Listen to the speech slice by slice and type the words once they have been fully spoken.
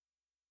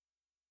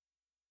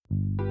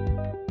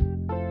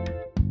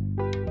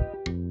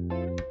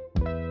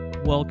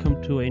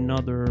Welcome to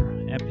another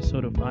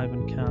episode of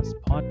Ivan Cast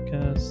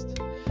podcast.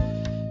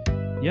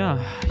 Yeah,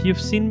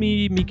 you've seen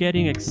me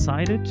getting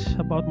excited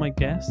about my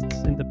guests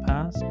in the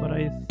past, but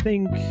I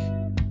think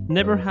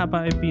never have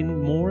I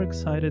been more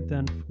excited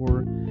than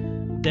for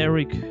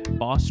Derek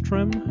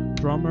Bostrom,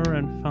 drummer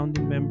and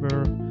founding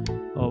member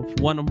of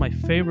one of my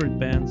favorite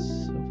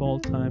bands of all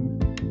time,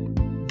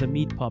 the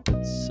Meat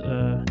Puppets.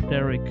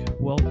 Derek,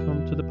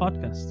 welcome to the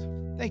podcast.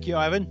 Thank you,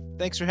 Ivan.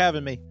 Thanks for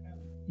having me.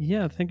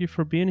 Yeah, thank you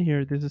for being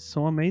here. This is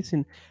so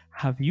amazing.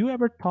 Have you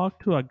ever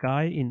talked to a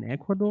guy in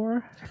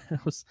Ecuador?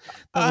 That was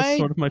I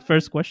sort of my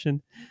first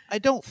question. I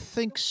don't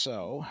think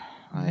so.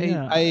 I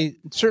Yeah, I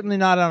certainly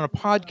not on a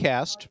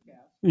podcast.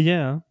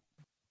 yeah,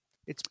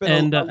 It's been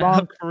and a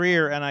long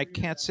career, and I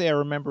can't say I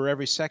remember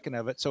every second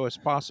of it. So it's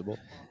possible.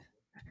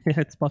 yeah,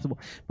 it's possible.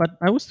 But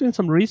I was doing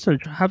some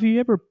research. Have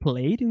you ever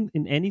played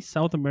in any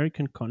South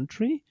American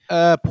country?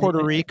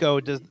 Puerto I,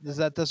 Rico does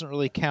that doesn't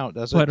really count,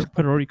 does it?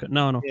 Puerto Rico?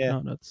 No, no, Yeah,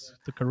 no. That's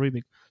the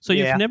Caribbean. So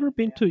you've yeah. never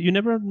been to, you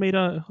never made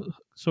a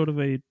sort of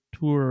a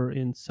tour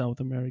in South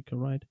America,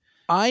 right?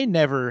 I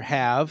never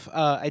have.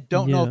 I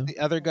don't know if Yeah. the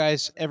other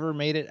guys ever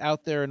made it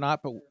out there or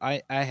not, but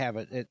I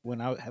haven't.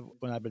 When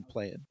I've been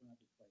playing.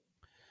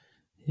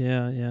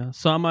 Yeah, yeah.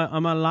 So I'm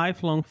a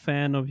lifelong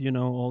fan of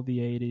all the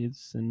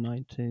 80s and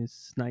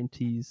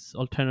 90s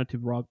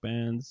alternative rock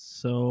bands.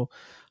 So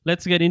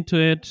let's get into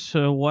it.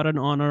 What an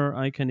honor!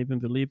 I can't even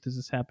believe this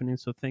is happening.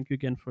 So thank you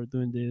again for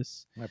doing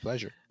this. My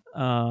pleasure.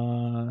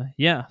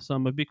 Yeah. So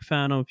I'm a big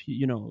fan of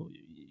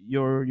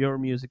your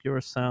music,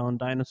 your sound,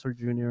 Dinosaur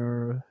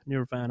Jr.,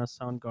 Nirvana,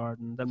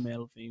 Soundgarden, the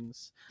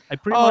Melvins. I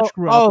pretty much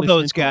grew up All listening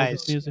those to all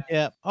this guys. music.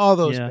 Yeah, all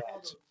those Yeah,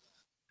 bands.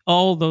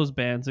 all those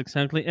bands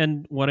exactly.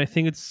 And what I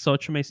think it's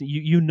such amazing,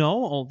 you know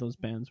all those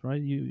bands,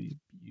 right? You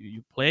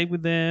play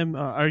with them.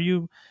 Are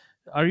you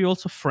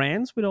also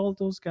friends with all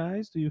those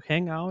guys? Do you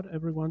hang out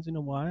every once in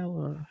a while?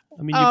 Or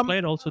I mean, you Um,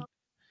 played also.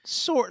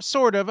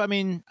 sort of. I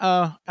mean,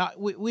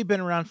 we've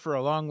been around for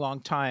a long,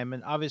 long time,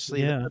 and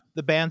obviously Yeah,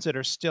 the bands that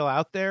are still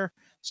out there,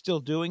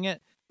 still doing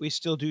it, we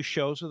still do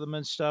shows with them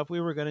and stuff. We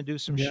were going to do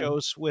some yeah,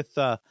 shows with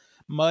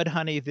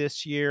Mudhoney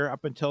this year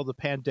up until the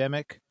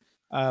pandemic.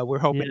 We're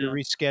hoping to yeah,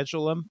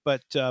 reschedule them,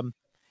 but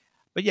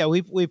yeah,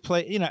 we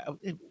play.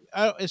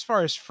 As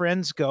far as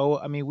friends go,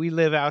 I mean, we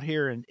live out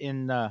here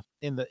in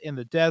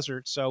the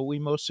desert, so we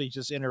mostly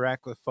just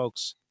interact with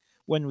folks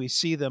when we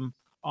see them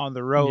on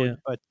the road.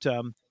 yeah,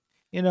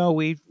 But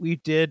we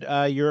did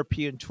a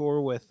European tour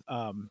with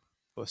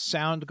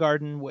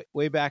Soundgarden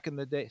way back in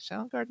the day.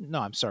 Soundgarden? No,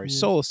 I'm sorry, yeah.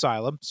 Soul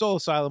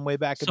Asylum way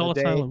back in the Soul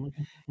day. Asylum.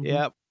 Okay.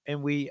 Yeah,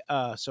 and we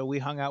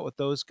hung out with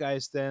those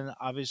guys. Then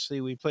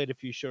obviously we played a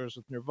few shows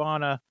with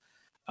Nirvana.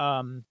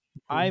 um,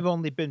 Hmm. I've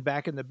only been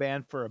back in the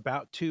band for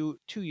about two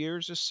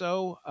years or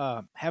so.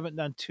 Haven't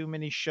done too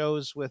many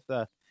shows with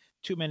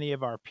too many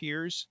of our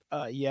peers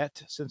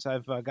yet since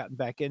I've gotten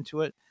back into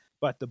it.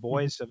 But the Hmm.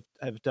 boys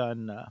have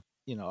done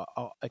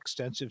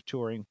extensive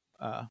touring.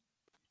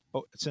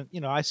 Since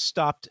I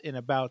stopped in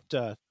about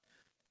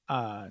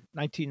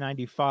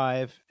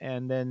 1995,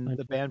 and then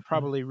the band 1995.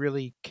 probably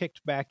really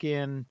kicked back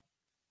in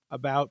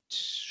about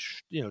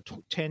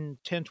 10,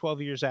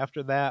 12 years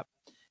after that,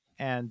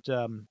 and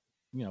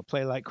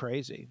play like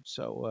crazy.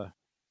 So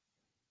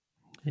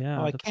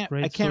Yeah, that's I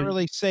great. can't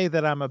really say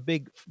that I'm a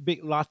big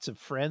lots of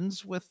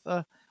friends with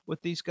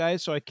these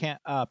guys, so I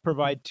can't Mhm.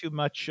 provide too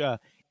much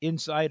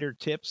insider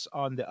tips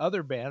on the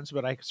other bands,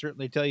 but I can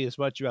certainly tell you as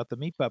much about the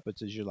Meat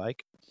Puppets as you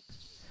like.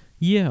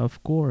 Yeah,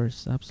 of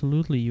course,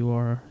 absolutely. You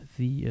are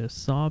the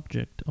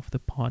subject of the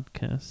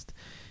podcast.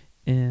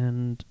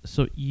 And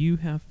so you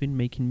have been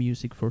making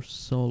music for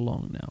so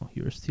long now.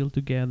 You're still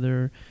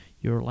together.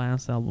 Your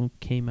last album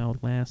came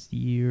out last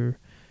year.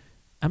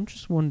 I'm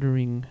just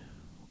wondering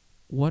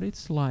what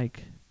it's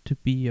like to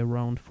be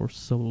around for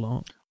so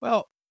long.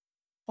 Well,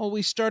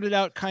 we started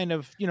out kind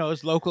of,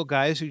 as local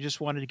guys who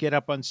just wanted to get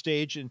up on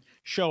stage and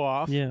show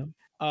off. Yeah,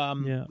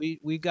 yeah,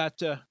 We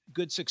got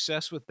good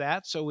success with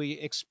that, so we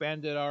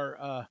expanded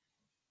our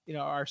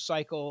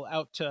cycle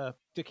out to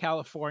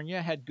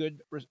California. Had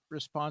good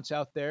response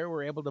out there.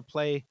 We're able to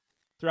play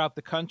throughout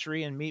the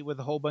country and meet with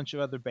a whole bunch of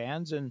other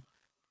bands, and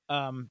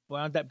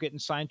wound up getting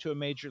signed to a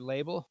major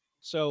label.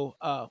 So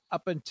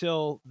up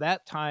until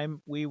that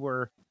time, we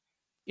were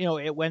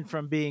it went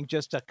from being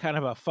just a kind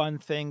of a fun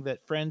thing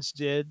that friends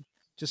did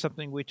to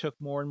something we took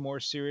more and more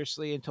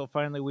seriously until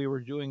finally we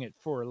were doing it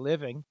for a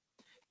living.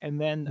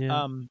 And then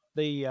yeah.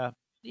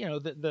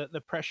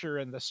 the pressure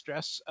and the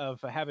stress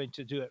of having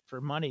to do it for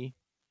money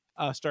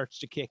starts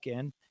to kick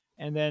in.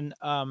 And then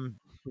Mhm.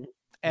 Yeah,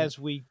 as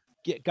we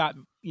got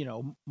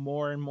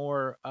more and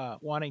more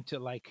wanting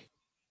to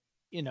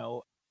you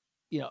know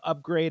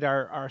upgrade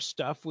our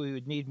stuff, we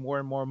would need more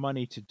and more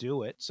money to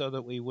do it so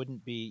that we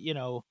wouldn't be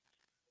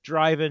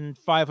driving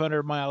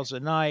 500 miles a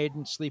night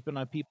and sleeping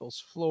on people's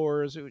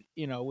floors.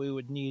 We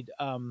would need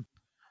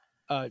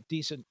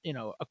decent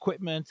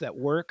equipment that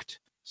worked.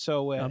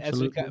 So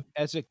absolutely.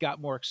 as it got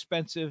more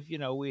expensive,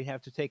 we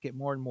have to take it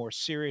more and more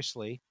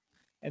seriously.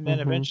 and then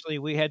Mhm. eventually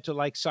we had to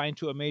like sign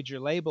to a major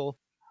label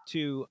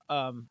to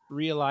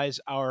realize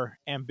our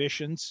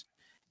ambitions.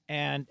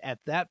 And at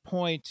that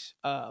point,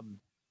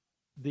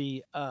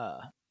 the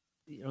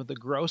the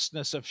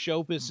grossness of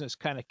show business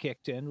kind of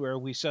kicked in, where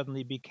we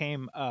suddenly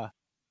became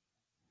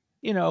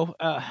you know,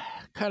 uh,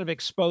 kind of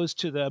exposed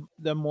to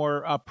the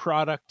more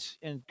product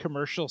and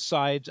commercial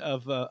sides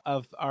of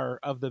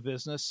the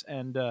business,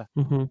 and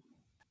Mhm.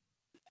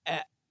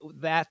 at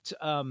that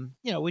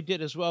we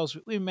did as well as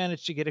we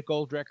managed to get a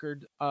gold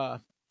record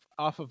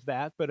off of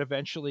that, but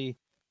eventually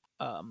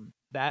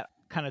that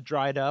kind of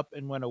dried up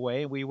and went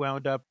away. We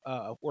wound up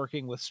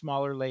working with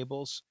smaller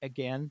labels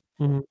again,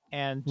 Mhm.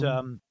 and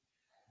Mhm.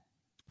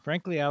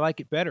 frankly, I like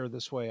it better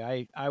this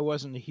way. I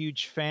wasn't a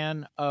huge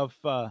fan of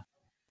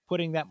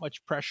putting that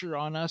much pressure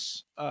on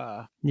us.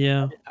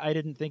 Yeah. I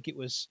didn't think it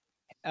was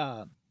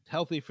uh,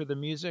 healthy for the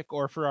music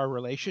or for our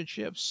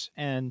relationships.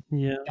 And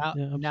Yeah.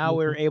 Yeah. now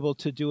we're Absolutely. able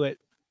to do it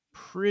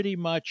pretty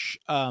much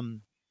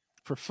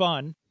for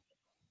fun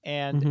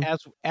and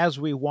Mhm. as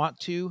we want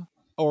to,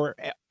 or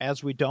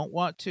as we don't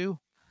want to.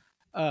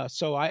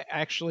 So I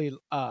actually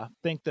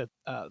think that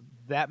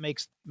that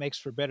makes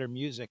for better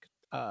music.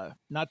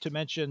 Not to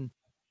mention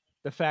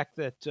the fact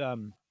that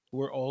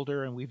we're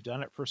older and we've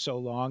done it for so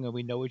long and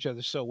we know each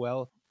other so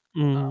well.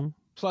 Mhm.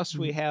 Plus,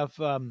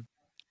 Mhm.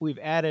 we've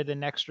added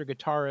an extra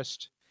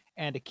guitarist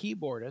and a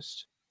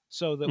keyboardist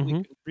so that we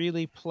Mhm. can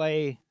really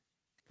play.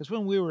 Because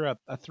when we were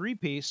a three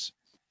piece,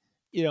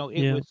 it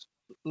Yeah. was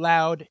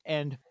loud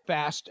and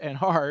fast and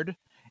hard,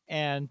 Mhm.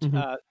 and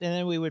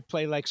then we would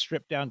play like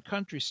stripped down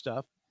country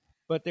stuff.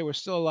 But there were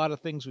still a lot of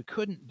things we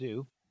couldn't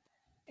do.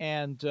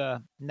 And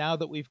now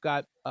that we've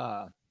got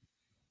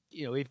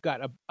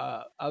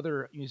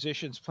other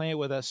musicians playing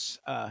with us,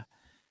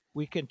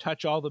 we can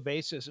touch all the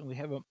bases and we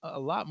have a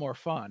lot more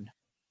fun.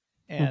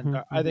 And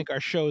Mhm. I Mhm. think our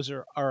shows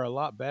are a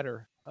lot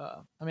better.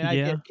 I mean, I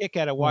get Yeah. a kick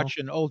out of Well.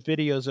 watching old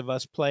videos of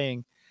us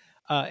playing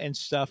and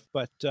stuff,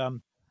 but Yeah.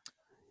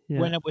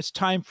 when it was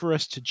time for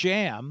us to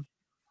jam,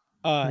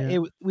 Yeah.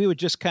 we would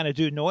just kind of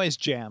do noise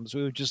jams.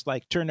 We would just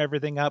like turn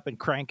everything up and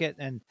crank it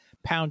and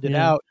pound it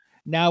Yeah. out.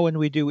 Now, when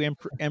we do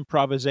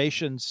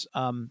improvisations,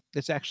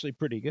 it's actually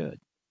pretty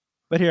good.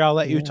 But here, I'll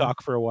let you Yeah.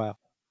 talk for a while.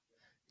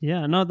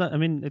 Yeah. No, that I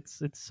mean,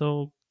 it's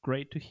so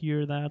great to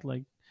hear that,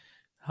 like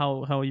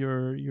how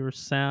your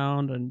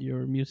sound and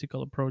your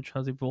musical approach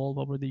has evolved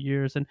over the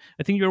years. And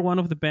I think you're one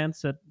of the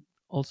bands that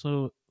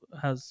also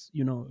has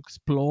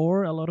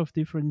explore a lot of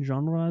different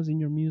genres in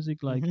your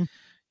music, like Hmm.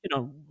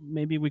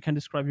 maybe we can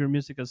describe your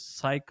music as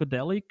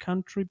psychedelic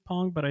country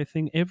punk, but I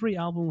think every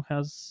album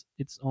has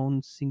its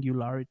own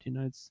singularity.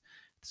 It's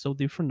so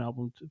different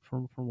album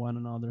from one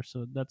another,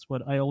 so that's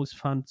what I always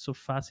found so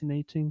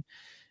fascinating.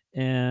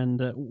 And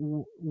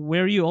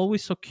were you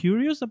always so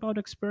curious about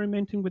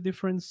experimenting with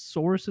different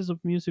sources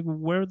of music?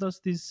 Where does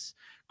this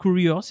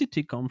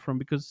curiosity come from?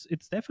 Because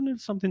it's definitely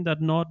something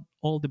that not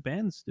all the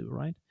bands do,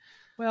 right?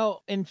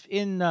 Well, in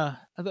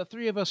the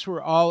three of us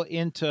were all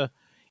into,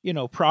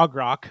 prog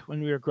rock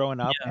when we were growing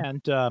up,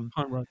 Yeah,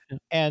 punk rock.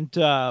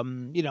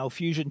 Yeah.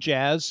 fusion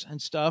jazz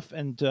and stuff,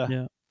 and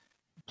Yeah.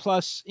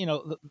 plus,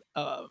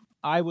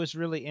 I was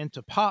really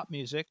into pop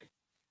music,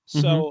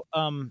 Mm-hmm.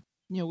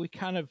 so we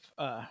kind of,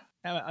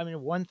 I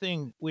mean, one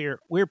thing we're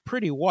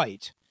pretty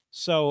white,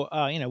 so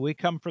we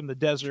come from the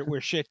desert,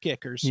 we're shit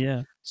kickers,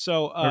 Yeah.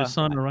 so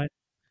Arizona, right?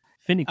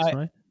 Phoenix, I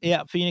right?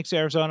 yeah, Phoenix,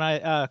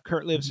 Arizona.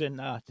 Kurt lives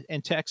Mhm.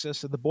 in Texas.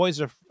 So the boys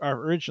are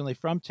originally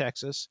from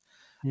Texas.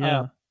 Uh,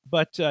 Yeah.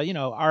 but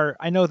our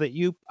I know that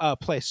you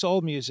play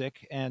soul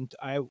music, and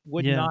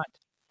Yeah.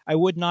 I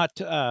would not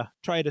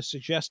try to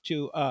suggest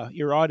to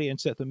your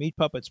audience that the Meat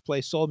Puppets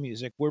play soul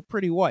music. We're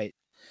pretty white,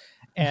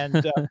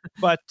 and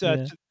but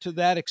Yeah. to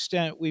that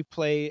extent, we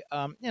play.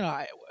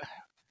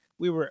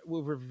 We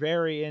were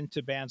very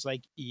into bands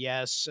like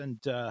Yes and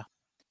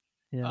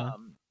Yeah.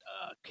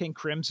 King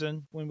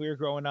Crimson when we were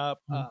growing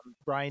up, Mhm.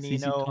 Brian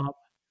ZZ Eno, Top.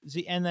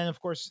 and then of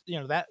course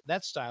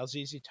that style,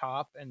 ZZ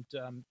Top and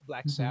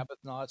Black Mhm. Sabbath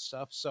and all that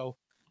stuff. So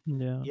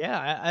Yeah.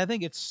 yeah, I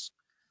think it's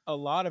a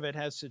lot of it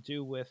has to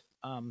do with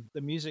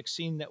the music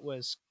scene that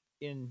was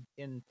in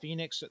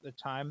Phoenix at the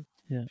time.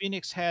 Yeah.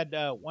 Phoenix had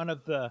one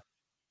of the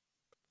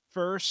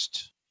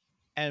first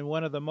and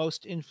one of the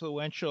most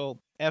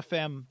influential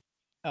FM,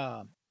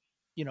 uh,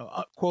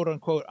 quote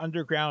unquote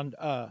underground,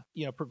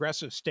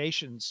 progressive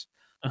stations.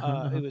 Uh-huh,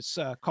 It uh-huh. was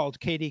called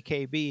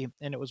KDKB,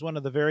 and it was one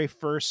of the very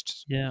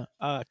first Yeah.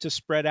 to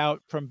spread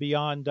out from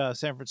beyond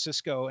San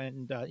Francisco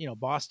and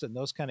Boston,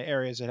 those kind of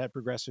areas that had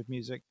progressive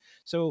music.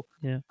 So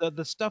Yeah.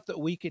 the stuff that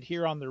we could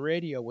hear on the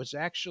radio was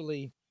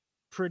actually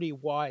pretty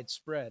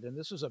widespread, and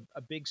this was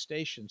a big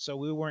station, so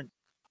we weren't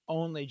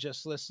only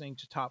just listening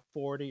to top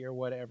 40 or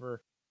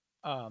whatever,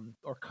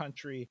 or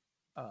country.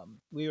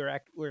 We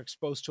were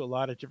exposed to a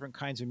lot of different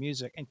kinds of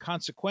music, and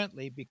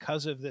consequently,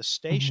 because of this Mhm.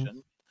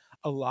 station,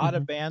 a lot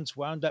of Mhm. bands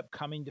wound up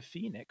coming to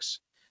Phoenix.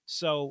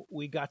 So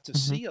we got to Mhm.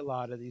 see a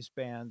lot of these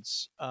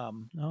bands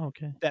Oh,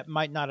 okay. that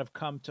might not have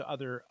come to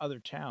other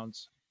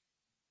towns.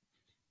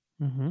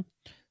 Mhm.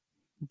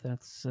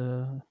 That's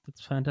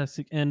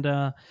fantastic. And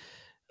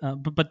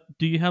But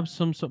do you have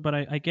some sort? But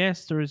I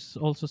guess there is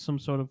also some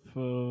sort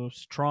of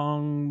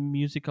strong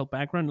musical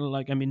background.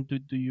 Like, I mean,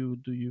 do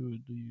you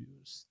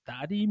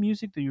study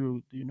music? Do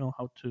you know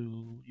how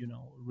to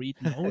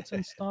read notes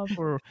and stuff,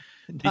 or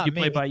did Not you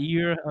play me. by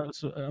ear?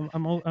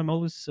 I'm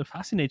always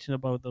fascinated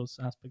about those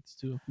aspects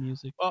too of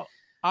music. Well,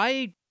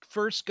 I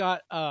first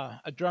got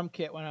a drum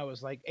kit when I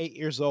was like 8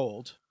 years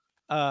old.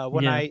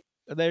 When Yeah, I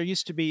There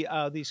used to be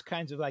these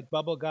kinds of like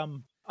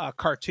bubblegum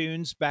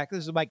cartoons back.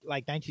 This is like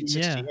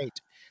yeah,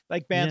 1968,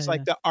 like yeah, bands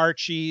like yeah. the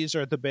Archies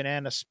or the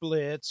Banana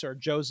Splits or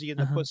Josie and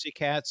the Uh-huh,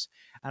 Pussycats,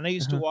 and I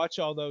used to uh-huh. watch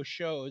all those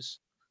shows.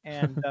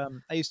 And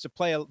I used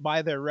to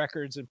buy their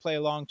records and play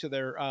along to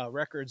their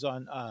records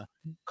on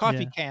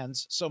coffee Yeah,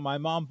 cans. So my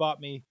mom bought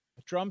me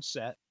a drum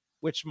set,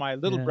 which my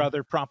little yeah.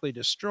 brother promptly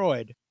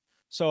destroyed.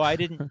 So I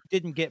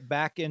didn't get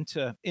back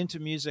into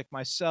music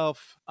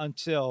myself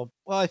until,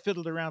 well, I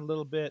fiddled around a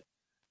little bit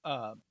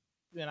uh,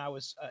 when I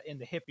was in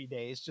the hippie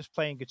days, just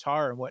playing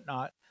guitar and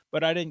whatnot.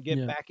 But I didn't get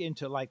Yeah. back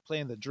into like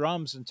playing the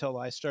drums until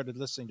I started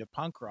listening to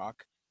punk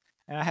rock.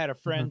 And I had a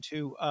Uh-huh. friend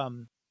who I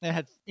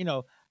had,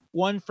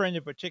 one friend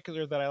in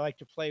particular that I like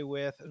to play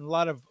with, and a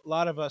lot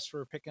of us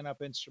were picking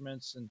up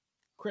instruments. And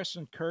Chris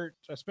and Kurt,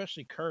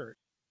 especially Kurt,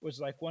 was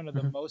like one of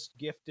the Uh-huh. most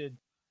gifted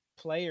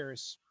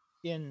players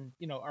in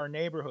our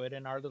neighborhood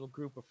and our little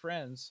group of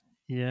friends.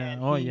 Yeah.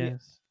 And Oh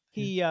yes.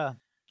 Yeah. he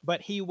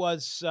but he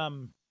was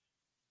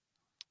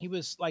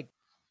like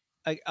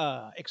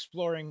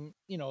exploring,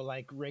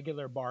 like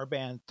regular bar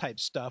band type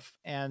stuff.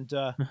 And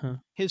Uh-huh.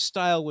 his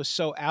style was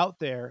so out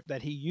there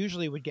that he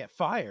usually would get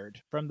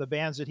fired from the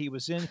bands that he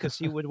was in because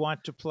he would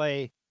want to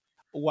play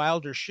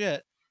wilder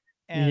shit.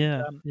 And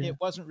Yeah. Yeah. it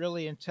wasn't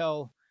really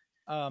until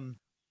um,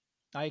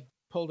 I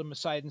pulled him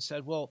aside and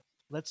said, "Well,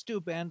 let's do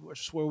a band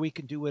where we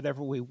can do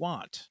whatever we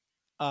want.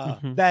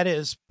 Hmm. That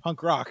is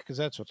punk rock because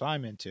that's what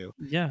I'm into."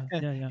 Yeah.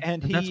 Yeah. Yeah.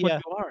 And And that's what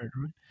you are,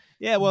 right?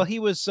 yeah, well, Yeah. he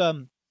was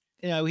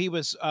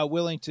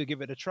willing to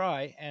give it a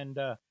try. And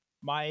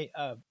my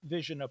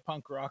vision of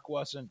punk rock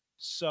wasn't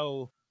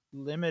so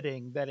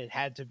limiting that it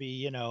had to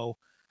be,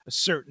 a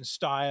certain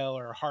style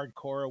or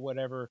hardcore or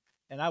whatever.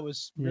 And I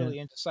was Yeah. really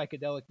into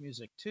psychedelic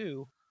music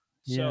too.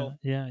 So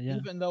Yeah. Yeah. Yeah.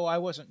 even though I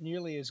wasn't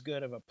nearly as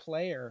good of a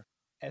player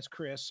as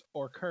Chris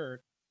or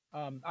Kurt,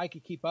 I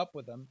could keep up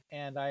with them.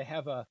 And I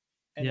have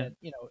Yeah.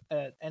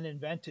 an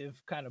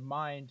inventive kind of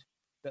mind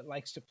that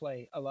likes to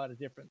play a lot of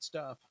different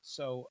stuff.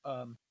 So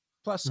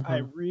plus, I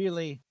Uh-huh.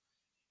 really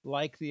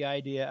like the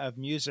idea of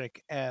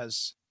music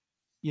as,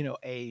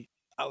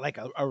 like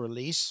a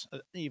release,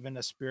 even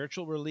a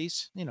spiritual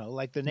release,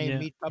 like the name Yeah.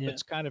 Meat Yeah.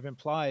 Puppets kind of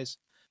implies.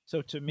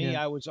 So to me, Yeah.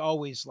 I was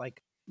always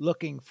like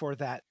looking for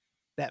that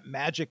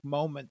magic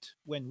moment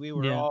when we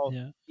were Yeah. all,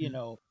 Yeah. you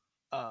know,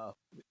 uh,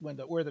 when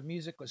where the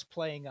music was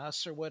playing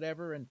us or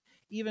whatever. And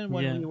even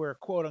when we Yeah. were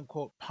quote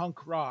unquote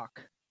punk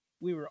rock,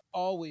 we were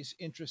always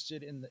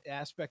interested in the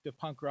aspect of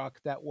punk rock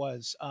that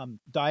was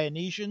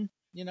Dionysian,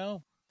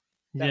 that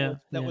Yeah. was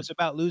that Yeah. was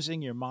about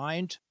losing your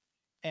mind,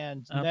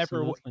 and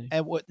Absolutely.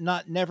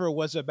 never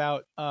was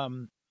about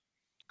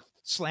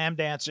slam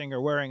dancing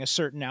or wearing a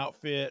certain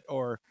outfit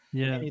or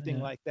Yeah. anything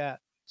Yeah. like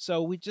that.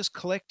 So we just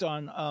clicked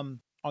on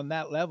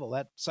that level.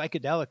 That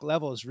psychedelic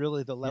level is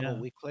really the level Yeah.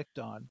 we clicked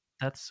on.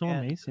 That's so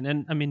And amazing.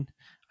 And I mean,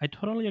 I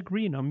totally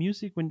agree. Now,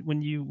 music,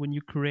 when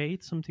you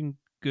create something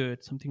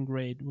good, something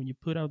great, when you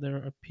put out there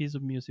a piece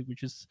of music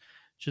which is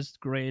just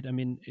great, I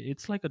mean,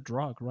 it's like a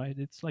drug, right?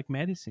 It's like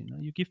medicine.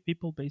 You give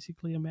people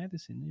basically a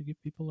medicine. You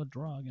give people a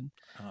drug, and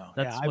yeah,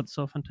 that's what's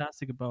so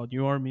fantastic about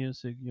your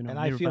music.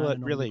 I feel Nirvana it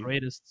and all the really.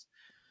 greatest.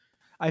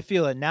 I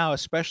feel it now,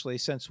 especially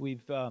since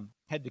we've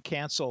had to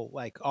cancel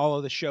like all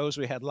of the shows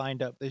we had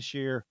lined up this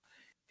year,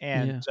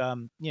 and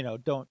Yeah.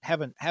 don't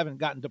haven't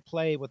gotten to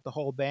play with the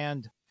whole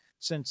band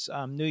since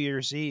New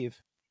Year's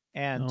Eve.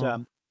 And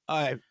Oh,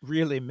 I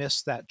really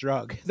miss that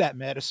drug, that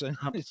medicine.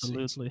 It's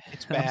absolutely,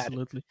 it's bad.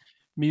 absolutely.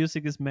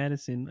 Music is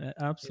medicine. Yep.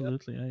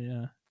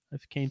 Absolutely.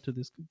 I've came to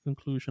this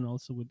conclusion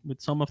also with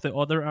some of the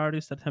other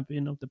artists that have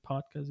been on the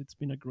podcast. It's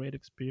been a great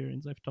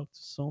experience. I've talked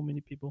to so many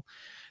people.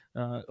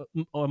 A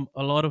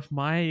lot of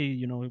my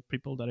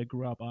people that I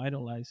grew up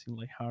idolizing,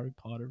 like Harry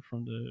Potter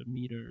from the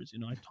Meters.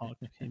 I talked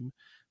to him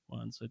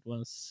once.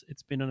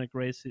 It's been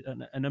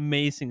an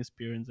amazing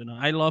experience, and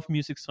I love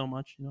music so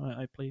much.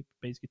 I play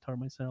bass guitar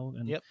myself,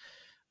 and Yep.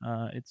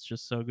 it's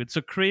just so good.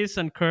 So Chris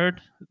and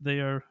Kurt,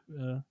 they are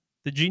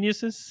the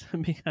geniuses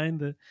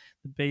behind the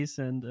bass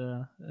and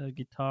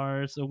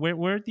guitars. So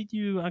where did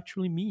you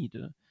actually meet?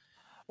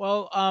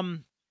 Well,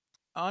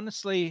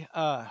 honestly,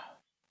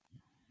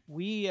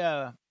 we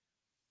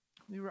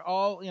we were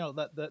all,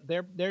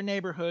 their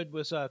neighborhood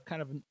was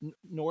kind of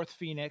North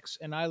Phoenix,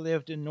 and I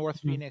lived in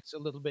North Mhm, Phoenix, a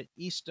little bit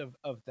east of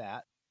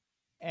that.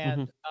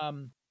 mhm, And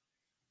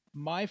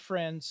my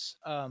friends,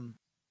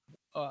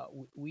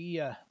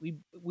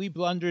 we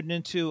blundered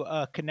into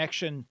a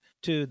connection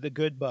to the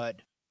good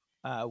bud.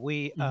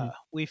 mhm.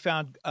 We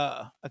found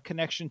a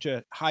connection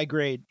to high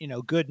grade,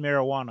 good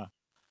marijuana.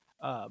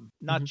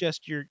 Not Mhm.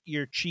 just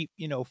your cheap,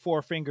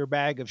 four finger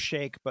bag of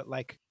shake, but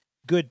like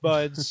good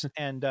buds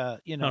and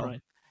All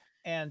right.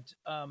 and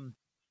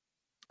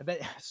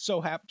that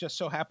just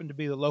so happened to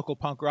be the local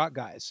punk rock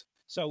guys.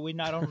 So we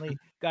not only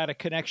got a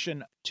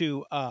connection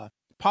to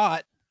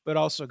pot, but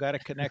also got a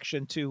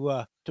connection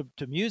to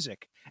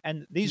music.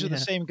 And these are the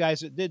Yeah. same guys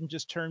that didn't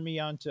just turn me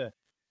on to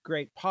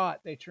great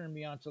pot; they turned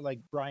me on to like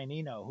Brian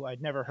Eno, who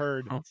I'd never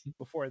heard Awesome.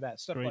 before that.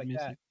 Stuff Great like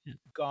that, music. Yeah.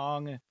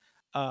 Gong,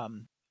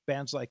 um,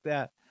 bands like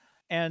that,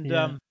 and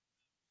Yeah.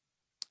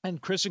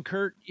 Chris and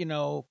Kurt.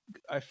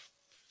 I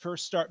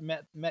first start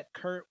met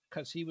Kurt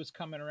because he was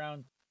coming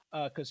around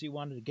because he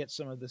wanted to get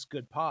some of this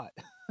good pot.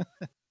 All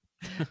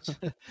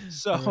right.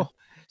 so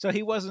so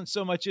he wasn't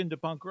so much into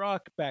punk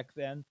rock back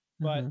then,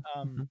 but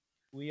Uh-huh. Uh-huh.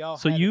 we all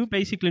So had you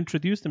basically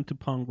introduced them to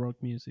punk rock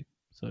music,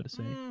 so to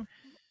say. mm,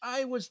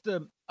 I was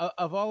the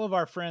of all of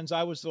our friends,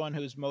 I was the one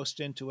who was most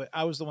into it.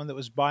 I was the one that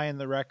was buying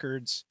the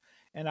records,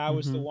 and I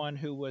was the Mm-hmm. one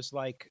who was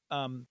like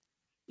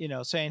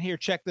saying, here,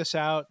 check this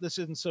out, this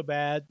isn't so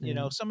bad.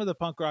 Yeah. Some of the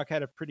punk rock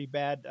had a pretty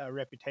bad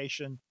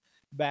reputation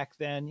back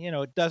then.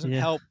 It doesn't Yeah.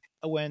 help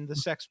when the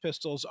Sex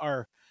Pistols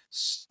are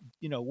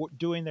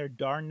doing their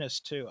darnness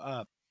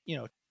to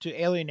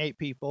alienate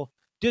people.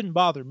 Didn't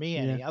bother me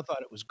Yeah. any. I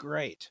thought it was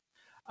great.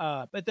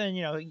 But then he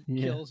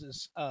Yeah. kills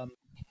his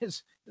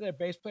their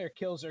bass player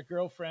kills their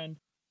girlfriend,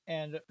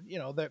 and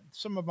that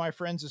some of my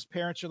friends'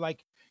 parents are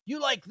like, you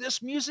like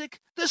this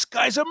music, this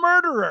guy's a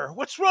murderer,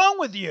 what's wrong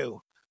with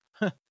you?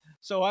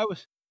 So I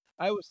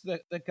was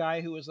the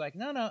guy who was like,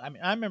 no, no. I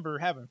mean, I remember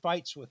having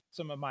fights with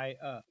some of my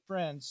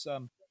friends,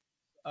 my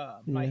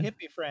Yeah.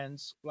 hippie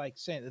friends, like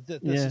saying that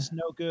this Yeah. is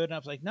no good, and I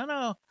was like, no,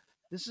 no,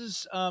 this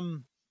is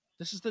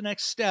the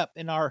next step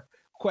in our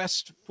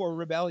quest for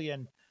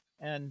rebellion.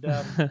 And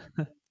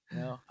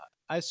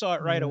I saw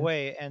it right Yeah.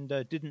 away, and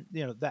didn't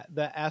that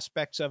the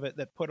aspects of it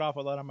that put off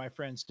a lot of my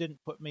friends didn't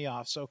put me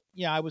off. So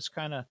yeah, I was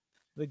kind of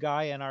the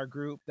guy in our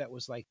group that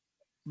was like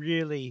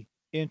really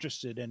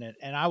interested in it,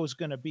 and I was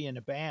going to be in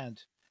a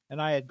band,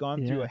 and I had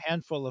gone through Yeah. a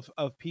handful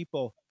of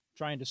people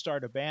trying to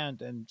start a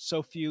band, and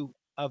so few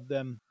of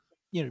them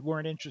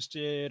weren't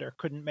interested or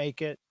couldn't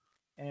make it.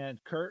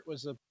 And Kurt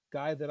was a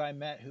guy that I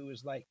met who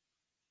was like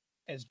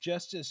as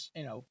just as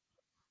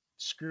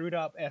screwed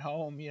up at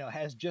home,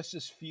 has just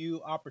as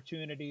few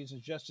opportunities,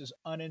 is just as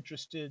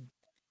uninterested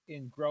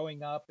in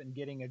growing up and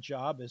getting a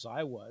job as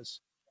I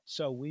was.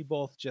 So we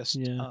both just,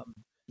 Yeah.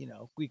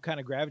 we kind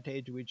of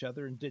gravitated to each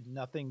other and did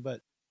nothing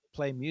but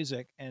play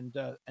music and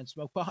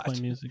smoke Play pot.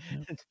 music.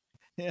 Yeah.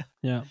 Yeah.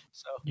 Yeah.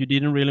 So You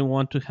didn't really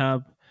want to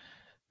have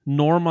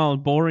normal,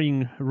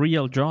 boring,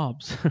 real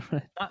jobs,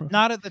 right?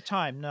 not at the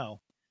time, no.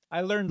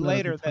 I learned Not at the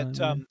later that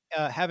time.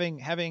 Yeah.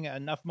 having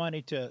enough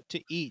money to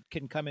eat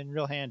can come in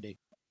real handy.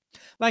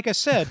 Like I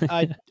said,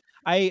 I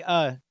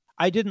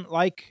I didn't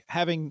like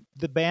having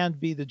the band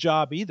be the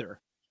job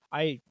either.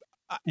 I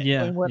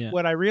Yeah. and what Yeah.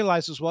 what I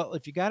realized is, well,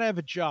 if you got to have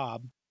a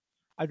job,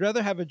 I'd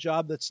rather have a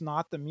job that's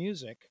not the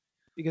music,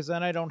 because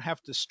then I don't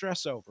have to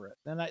stress over it.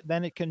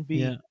 Then it can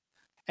Yeah. be.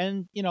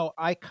 And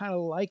I kind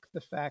of like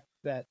the fact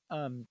that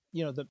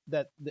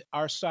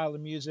our style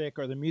of music,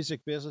 or the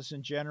music business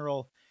in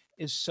general,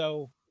 is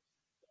so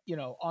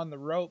on the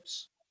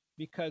ropes,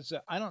 because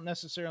I don't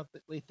necessarily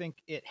think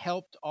it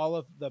helped all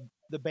of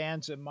the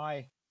bands in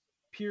my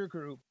peer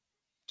group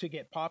to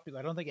get popular.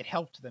 I don't think it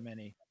helped them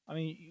any. I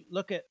mean, you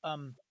look at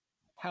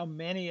how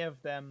many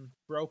of them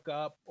broke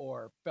up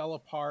or fell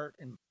apart,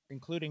 and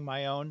including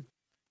my own,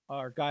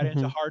 or got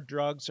into Hmm. hard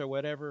drugs or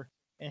whatever,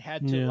 and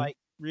had to Yeah. like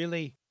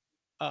really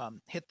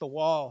hit the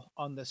wall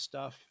on this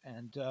stuff.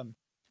 And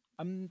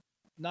I'm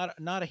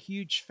not a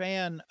huge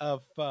fan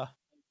of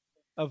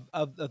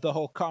the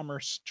whole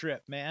commerce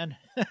trip, man.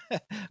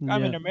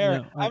 I'm an Yeah.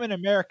 American. Yeah. I'm an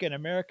American.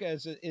 America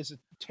is a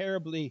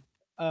terribly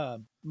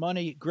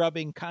money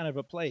grubbing kind of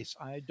a place.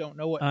 I don't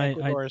know what I.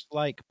 Ecuador is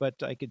like,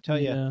 but I can tell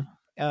you,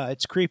 Yeah.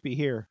 it's creepy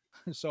here.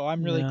 So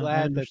I'm really Yeah. I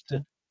glad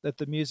understand. that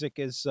the music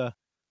is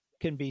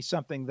can be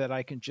something that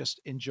I can just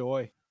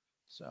enjoy.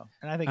 So,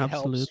 and I think it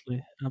helps.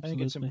 Absolutely. I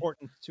think it's Absolutely.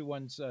 important to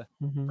one's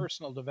Hmm.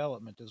 personal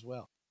development as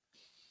well.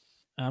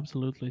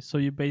 Absolutely. So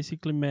you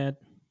basically met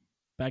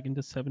back in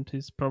the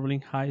 70s, probably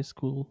in high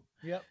school,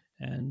 Yep.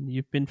 and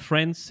you've been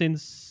friends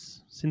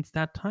since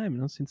that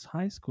time, since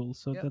high school.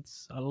 So Yep.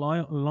 that's a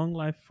long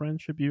life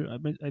friendship.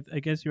 I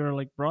guess you're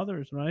like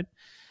brothers, right?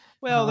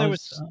 Well,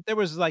 How's there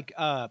was like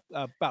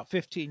about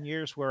 15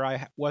 years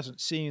where wasn't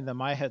seeing them.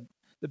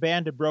 The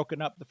band had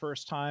broken up the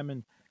first time,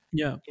 and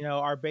yeah.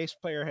 our bass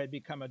player had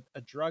become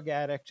a drug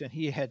addict, and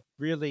he had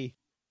really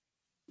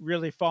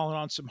really fallen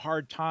on some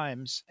hard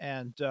times,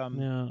 and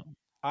Yeah.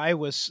 I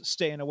was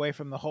staying away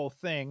from the whole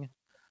thing.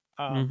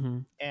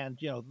 Mhm. And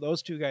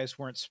those two guys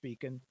weren't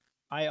speaking.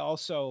 I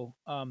also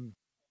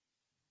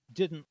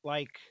didn't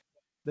like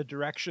the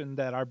direction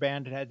that our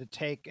band had to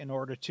take in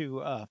order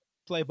to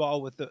play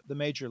ball with the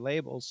major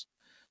labels.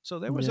 So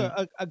there was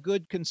Yeah. a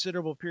good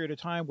considerable period of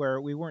time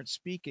where we weren't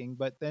speaking,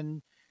 but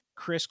then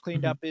Chris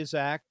cleaned Mhm. up his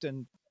act,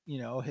 and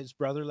his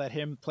brother let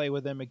him play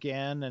with him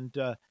again. And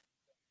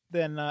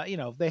then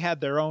they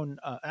had their own.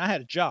 And I had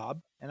a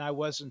job, and I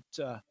wasn't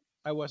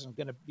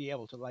going to be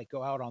able to like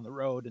go out on the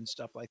road and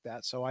stuff like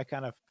that. So I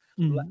kind of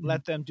Mm-hmm.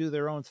 let them do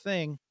their own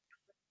thing.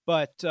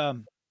 But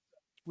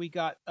we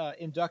got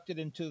inducted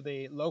into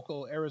the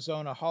local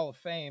Arizona Hall of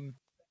Fame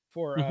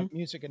for Mm-hmm.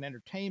 music and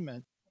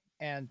entertainment,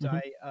 and Mm-hmm.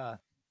 I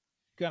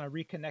kind of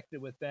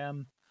reconnected with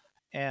them,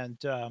 and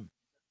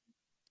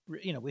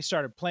we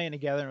started playing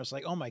together, and it was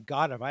like, oh my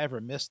god, have I ever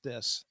missed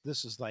this?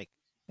 This is like,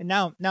 and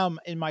now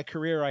in my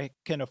career, I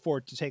can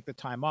afford to take the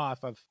time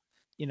off. I've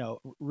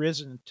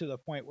risen to the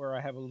point where I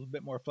have a little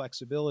bit more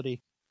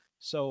flexibility,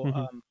 so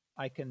Mm-hmm.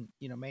 I can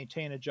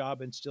maintain a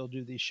job and still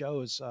do these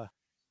shows.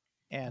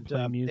 And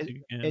Play it music.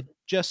 Yeah. it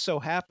just so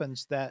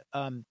happens that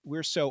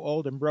we're so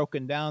old and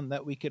broken down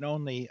that we can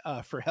only,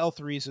 for health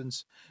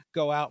reasons,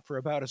 go out for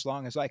about as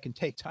long as I can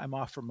take time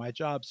off from my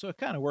job. So it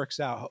kind of works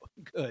out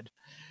good.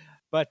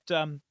 But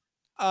um,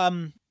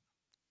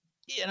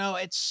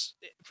 it's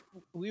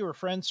we were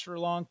friends for a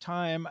long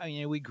time. I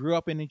mean, we grew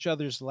up in each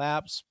other's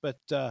laps, but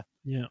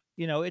Yeah.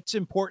 it's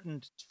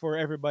important for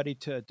everybody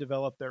to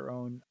develop their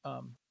own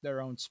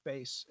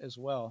space as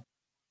well.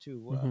 To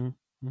Mm-hmm.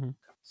 Mm-hmm.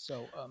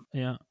 so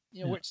Yeah.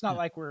 Yeah. it's not Yeah.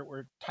 like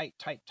we're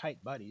tight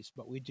buddies,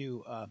 but we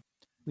do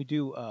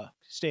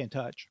stay in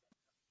touch.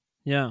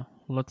 Yeah,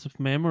 lots of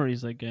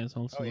memories, I guess.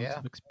 Oh Also, lots yeah.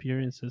 of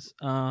experiences.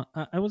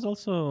 I was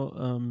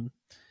also.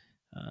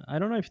 I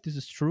don't know if this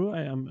is true.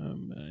 I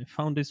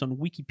found this on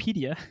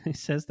Wikipedia. It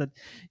says that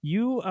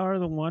you are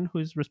the one who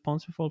is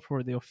responsible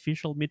for the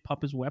official Meat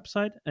Puppets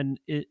website, and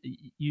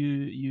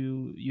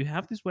you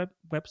have this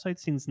website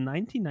since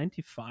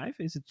 1995.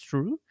 Is it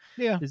true?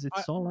 Yeah. Is it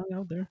I so long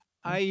out there?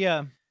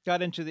 Yeah. I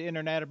got into the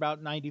internet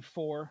about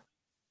 94.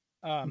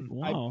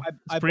 Wow, it's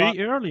I bought.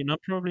 pretty early.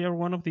 Not probably are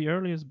one of the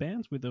earliest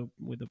bands with a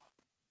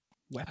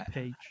web I,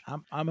 page.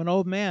 I'm an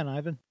old man,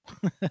 Ivan.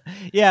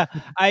 Yeah,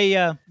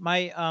 I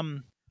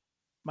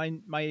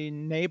my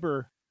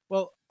neighbor.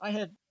 Well, I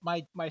had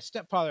my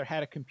stepfather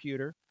had a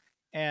computer,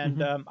 and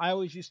Hmm. I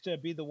always used to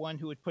be the one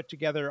who would put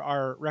together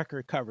our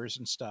record covers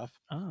and stuff.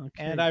 Ah,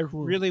 And okay, I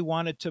cool. really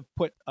wanted to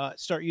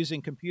start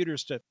using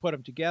computers to put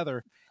them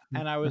together.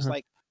 And I was Uh-huh.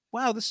 like,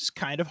 wow, this is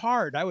kind of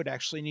hard. I would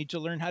actually need to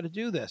learn how to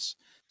do this.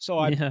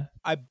 So Yeah.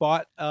 I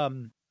bought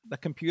the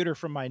computer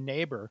from my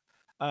neighbor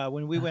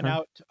when we went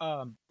Uh-huh.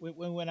 out. We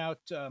went out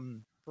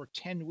for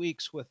 10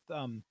 weeks with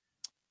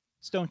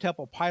Stone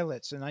Temple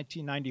Pilots in Uh-huh.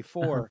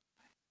 1994, Uh-huh.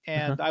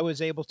 and I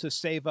was able to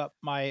save up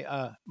my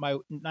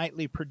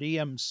nightly per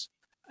diems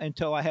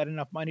until I had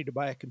enough money to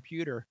buy a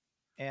computer.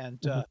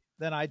 And Uh-huh.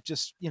 then I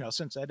just,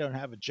 since I don't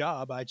have a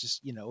job, I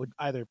just, would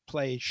either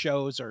play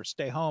shows or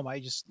stay home. I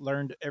just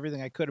learned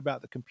everything I could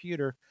about the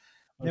computer.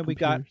 Or Then we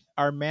got computers.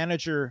 our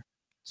manager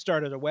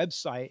started a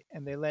website,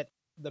 and they let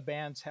the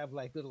bands have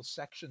like little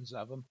sections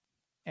of them.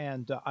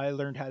 And I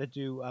learned how to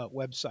do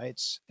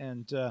websites,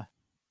 and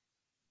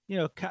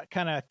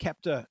kind of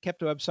kept a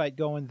website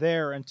going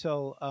there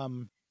until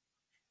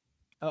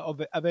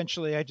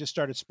eventually I just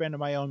started spending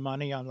my own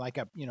money on like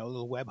a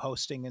little web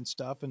hosting and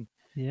stuff. And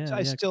so Yeah, I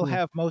yeah, still cool.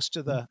 have most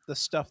of Mm. the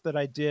stuff that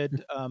I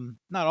did,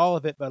 not all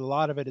of it, but a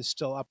lot of it is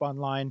still up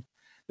online.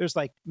 There's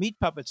like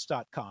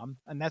meatpuppets.com,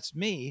 and that's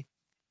me.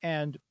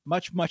 And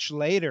much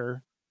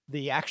later,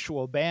 the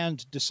actual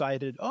band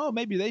decided, oh,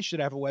 maybe they should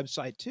have a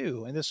website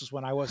too. And this is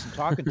when I wasn't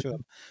talking to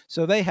them,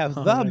 so they have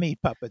All the right.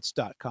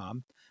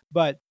 meatpuppets.com.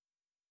 But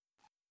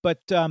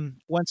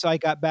once I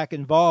got back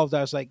involved,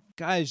 I was like,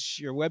 "Guys,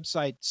 your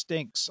website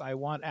stinks. I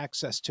want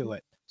access to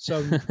it." So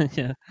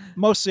Yeah.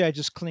 mostly I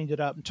just cleaned it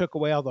up and took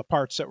away all the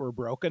parts that were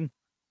broken.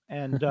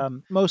 And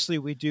mostly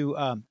we do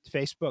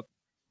Facebook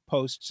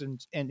posts and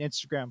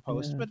Instagram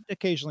posts, Yeah. but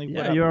occasionally put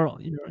Yeah,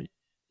 up.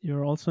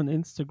 you're also on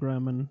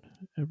Instagram and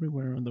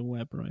everywhere on the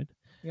web, right?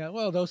 Yeah,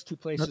 well, those two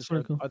That's places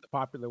very cool. are the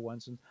popular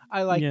ones. And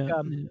I like Yeah,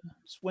 yeah.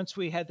 once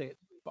we had to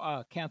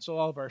cancel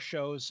all of our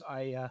shows,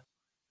 I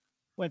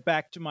went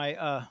back to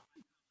my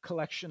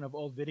collection of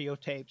old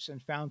videotapes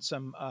and found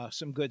some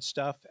good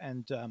stuff,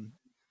 and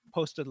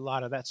posted a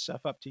lot of that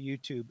stuff up to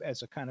YouTube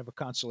as a kind of a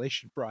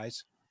consolation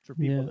prize for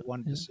people Yeah, that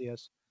wanted to yeah, see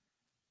us.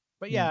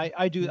 But yeah, yeah.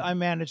 I do. Yeah. I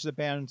manage the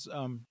band's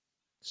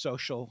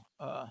social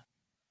uh,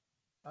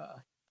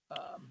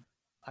 um,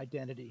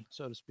 identity,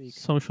 so to speak.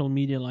 Social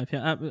media life.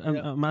 Yeah,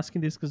 Yeah. I'm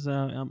asking this because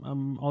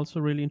I'm also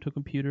really into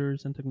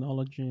computers and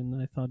technology,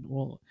 and I thought,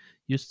 well,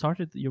 you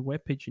started your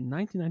webpage in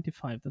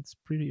 1995. That's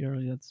pretty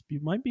early. You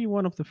might be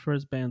one of the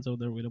first bands out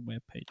there with a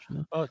webpage.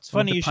 Oh, it's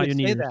One of funny the you should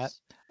say that.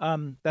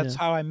 pioneers. That's Yeah.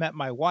 how I met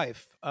my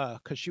wife,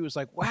 because she was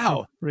like, Oh,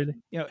 "Wow." really?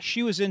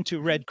 She was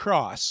into Red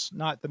Cross,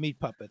 not the Meat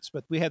Puppets,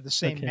 but we had the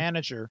same Okay.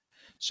 manager.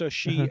 So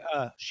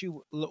Uh-huh.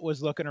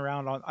 was looking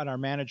around on our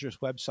manager's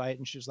website,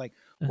 and she's like,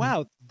 Uh-huh.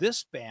 "Wow,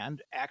 this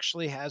band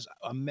actually has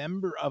a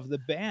member of the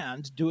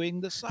band doing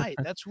the site.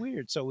 That's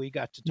weird." So we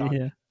got to talking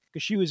Yeah.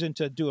 because she was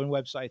into doing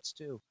websites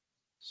too.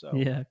 So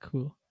Yeah.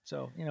 Cool.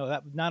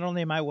 that not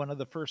only am I one of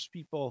the first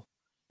people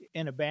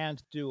in a band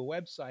to do a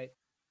website,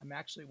 I'm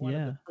actually one of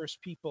the Yeah.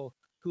 first people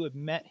who have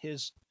met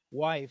his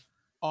wife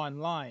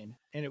online,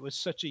 and it was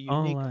such a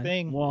unique Online.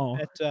 thing Wow.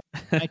 that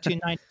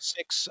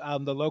 1996,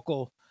 the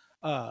local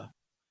uh,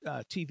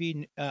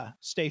 TV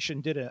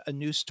station did a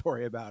news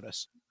story about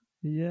us.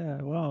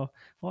 Yeah, wow.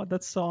 Oh,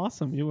 that's so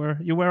awesome. You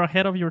were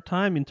ahead of your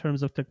time in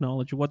terms of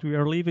technology. What we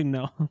are living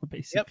now, Yep.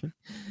 basically,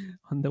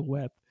 on the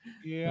web.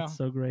 That's Yeah.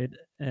 so great.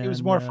 It was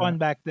And more fun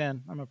back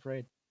then, I'm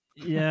afraid.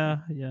 yeah,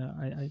 yeah,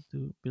 I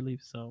do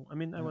believe so. I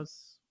mean, I Yeah.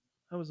 was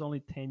I was only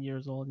 10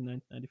 years old in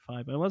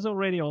 1995. I was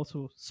already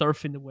also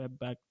surfing the web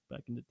back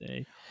in the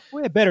day.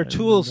 We have better I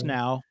tools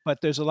remember. now, but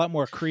there's a lot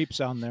more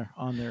creeps on there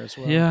as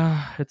well.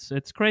 Yeah,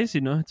 it's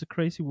crazy, no? It's a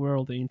crazy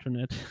world, the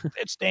internet.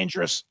 It's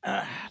dangerous.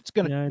 Yeah, It's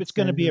it's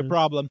gonna be a dangerous.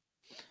 problem,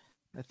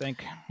 I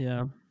think.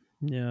 Yeah,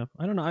 yeah.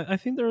 I don't know. I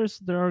think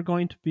there are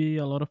going to be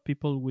a lot of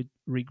people with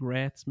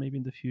regrets maybe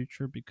in the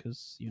future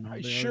because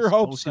I they are sure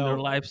hope exposing their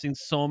so. lives in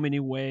so many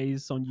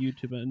ways on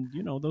YouTube, and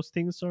those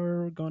things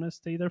are gonna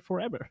stay there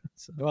forever.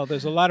 So Well,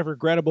 there's a lot of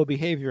regrettable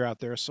behavior out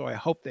there, so I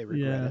hope they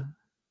regret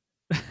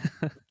yeah,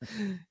 it.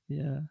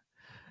 yeah.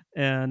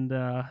 And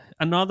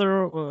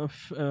another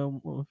of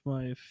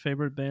my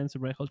favorite bands, the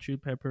Red Hot Chili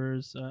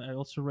Peppers. I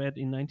also read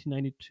in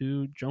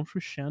 1992, John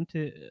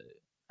Frusciante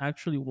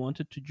actually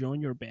wanted to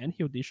join your band.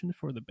 He auditioned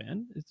for the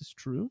band. Is this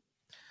true?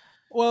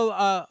 Well,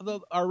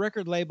 our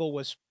record label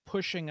was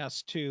pushing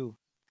us to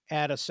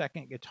add a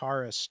second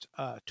guitarist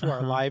to Uh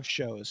our huh. live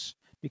shows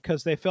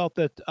because they felt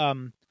that,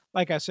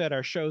 like I said,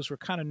 our shows were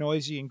kind of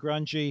noisy and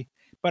grungy,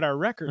 but our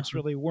Uh records huh.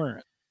 really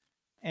weren't.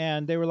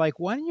 And they were like,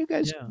 "Why don't you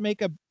guys Yeah.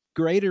 make a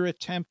greater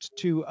attempt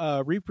to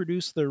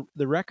reproduce the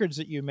records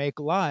that you make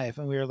live?"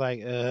 And we were like,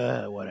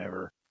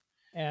 whatever."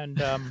 And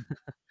Yeah.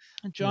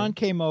 John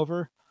came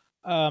over.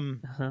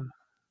 Um, Uh-huh.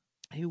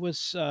 he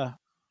was,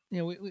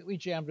 we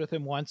jammed with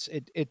him once.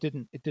 It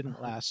didn't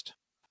Uh-huh. last.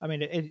 I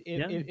mean, Yeah,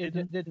 it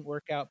didn't. didn't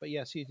work out. But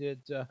yes, he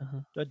did.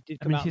 Uh-huh. Did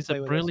I come mean, out and he's a play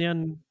with us.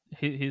 brilliant.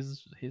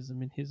 He's. I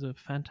mean, he's a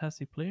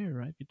fantastic player,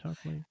 right? Guitar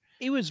player.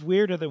 He was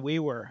weirder than we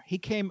were. He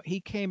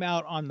came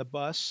out on the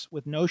bus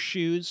with no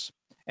shoes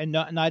and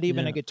not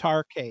even a Yeah.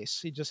 guitar case.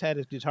 He just had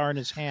his guitar in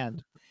his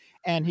hand,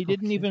 and he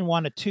didn't Okay. even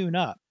want to tune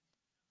up.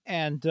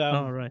 And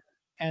All right.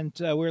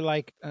 we're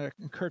like,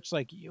 Kurt's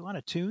like, "You want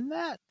to tune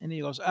that?" And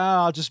he goes, "Oh,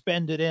 I'll just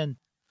bend it in."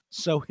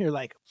 So we're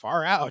like,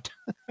 far out.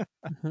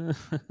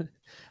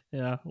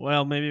 Yeah.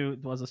 Well, maybe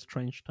it was a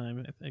strange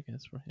time, I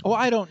guess, for Oh, him.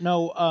 I don't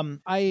know.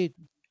 I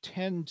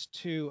tend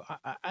to.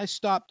 I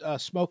stopped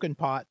smoking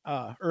pot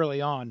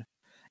early on,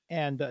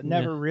 and Yeah.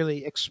 never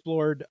really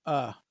explored.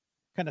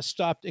 Kind of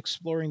stopped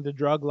exploring the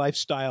drug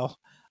lifestyle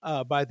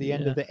by the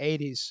end of Yeah. the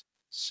 '80s.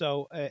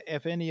 So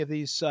if any of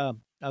these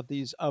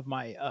of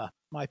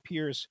my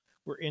peers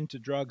were into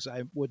drugs,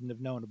 I wouldn't have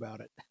known about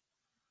it.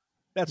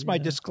 That's my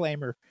Yeah.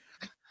 disclaimer.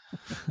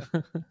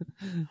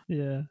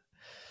 Yeah.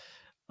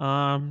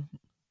 Um,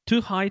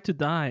 Too High to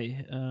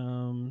Die.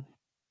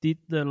 Did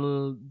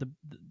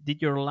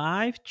did your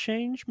life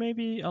change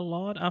maybe a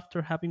lot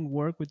after having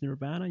worked with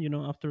Nirvana?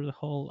 After the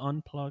whole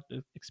unplugged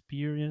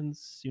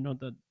experience.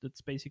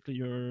 That's basically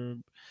your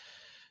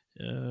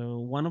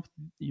one of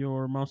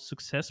your most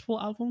successful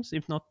albums,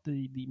 if not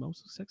the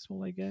most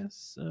successful, I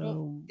guess.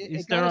 Well,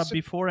 Is it got there a us.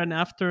 before and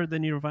after the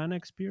Nirvana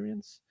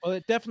experience? Well,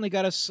 it definitely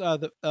got us a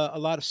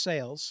lot of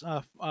sales.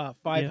 Yeah.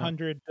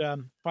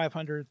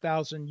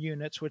 500,000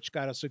 units, which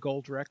got us a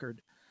gold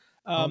record.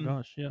 Oh Um,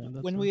 gosh, yeah,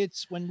 that's when a. we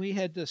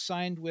had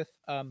signed with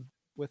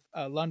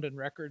London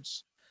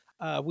Records,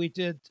 we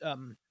did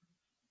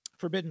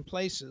Forbidden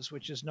Places,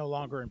 which is no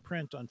longer in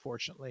print,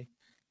 unfortunately,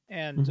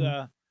 and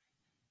Mhm.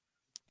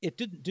 it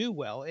didn't do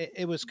well.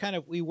 It was kind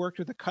of we worked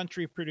with a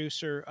country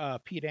producer,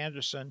 Pete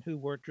Anderson, who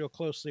worked real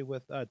closely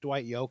with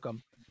Dwight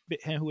Yoakam,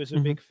 who was a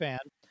Mhm. big fan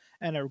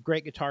and a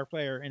great guitar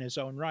player in his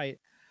own right.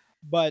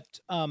 But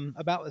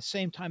about the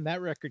same time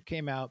that record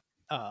came out,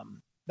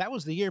 that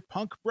was the year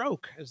punk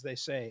broke, as they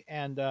say,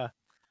 and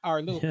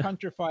our little Yeah.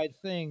 countrified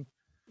thing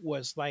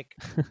was like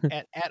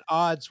at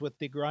odds with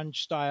the grunge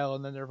style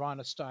and the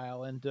Nirvana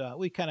style, and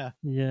we kind of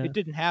it Yeah.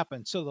 didn't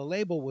happen. So the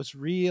label was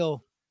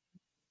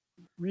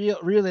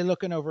really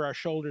looking over our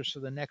shoulders for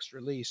the next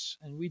release,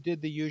 and we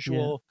did the Yeah.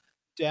 usual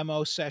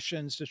demo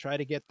sessions to try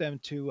to get them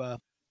to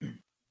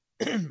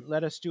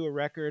let us do a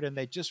record, and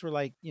they just were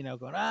like,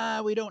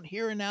 going, we don't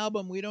hear an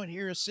album, we don't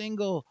hear a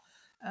single,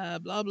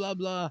 blah blah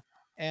blah.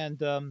 And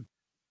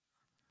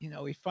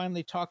we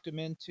finally talked them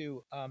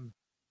into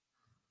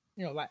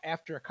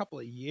after a couple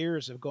of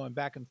years of going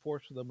back and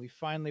forth with them, we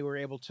finally were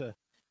able to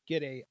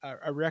get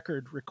a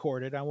record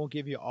recorded. I won't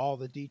give you all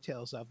the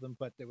details of them,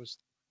 but there was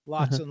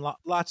lots Uh-huh. and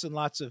lots and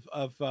lots of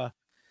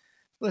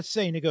let's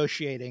say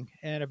negotiating,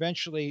 and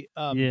eventually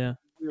Yeah.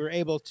 we were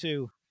able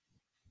to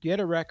get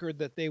a record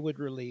that they would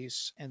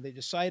release, and they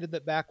decided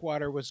that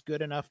Backwater was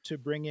good enough to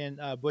bring in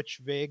Butch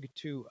Vig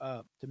to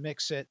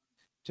mix it,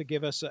 to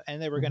give us,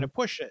 and they were going to Mhm.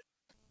 push it.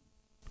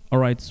 All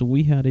right, so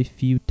we had a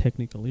few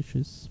technical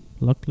issues.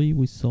 Luckily,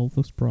 we solved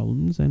those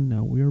problems, and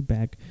now we are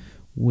back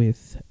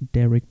with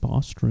Derek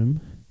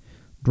Bostrom,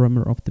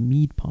 drummer of the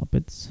Meat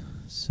Puppets.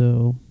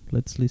 So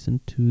let's listen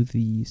to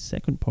the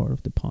second part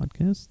of the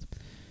podcast.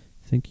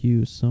 Thank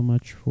you so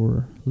much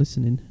for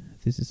listening.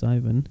 This is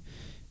Ivan,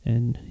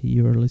 and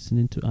you are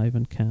listening to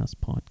Ivan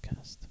Cast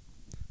Podcast.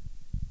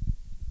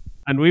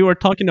 And we were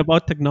talking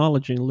about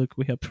technology, and look,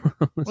 we have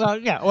problems. Well,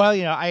 yeah. Well,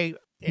 eh,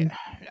 Mm.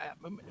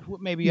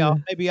 Yeah.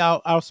 maybe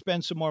I'll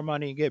spend some more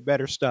money and get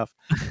better stuff.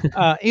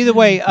 Either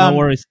way, No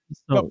worries.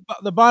 but, So, but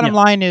the bottom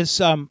yeah. line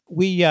is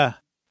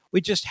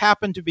we just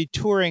happened to be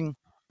touring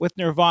with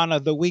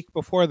Nirvana the week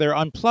before their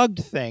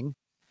unplugged thing,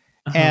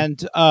 Uh-huh. and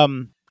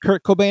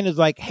Kurt Cobain is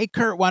like, "Hey,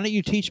 Kurt, why don't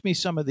you teach me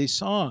some of these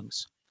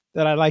songs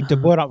that I like to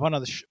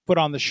Uh-huh. put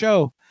on the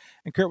show?"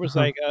 And Kurt was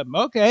Uh-huh. like,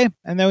 "Okay,"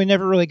 and then we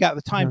never really got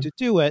the time Uh-huh. to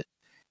do it.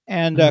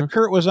 And Uh-huh.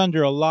 Kurt was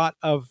under a lot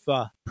of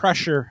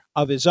pressure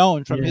of his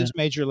own from Yeah. his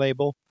major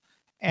label,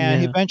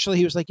 and Yeah. eventually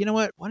he was like, "You know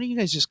what? Why don't you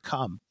guys just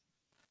come?"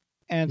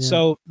 And Yeah.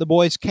 so the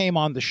boys came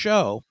on the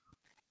show,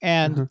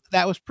 and Uh-huh.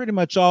 that was pretty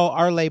much all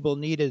our label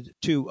needed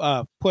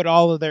to put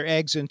all of their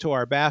eggs into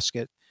our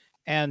basket.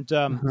 And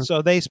Uh-huh.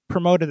 so they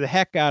promoted the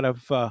heck out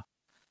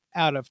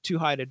of Too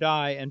High to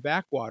Die and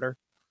Backwater,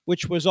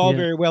 which was all Yeah.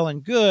 very well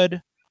and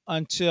good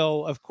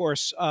until, of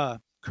course,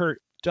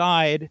 Kurt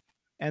died,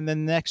 and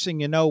then the next thing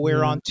you know, we're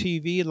Yeah. on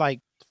TV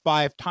like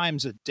 5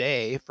 times a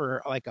day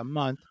for like a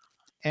month,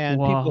 and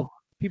Wow.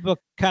 people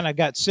kind of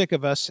got sick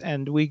of us,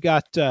 and we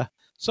got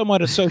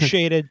somewhat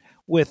associated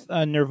with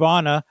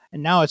Nirvana,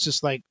 and now it's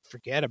just like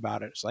forget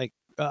about it. It's like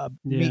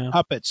Meat Yeah.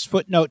 Puppets,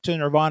 footnote to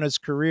Nirvana's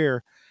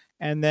career,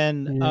 and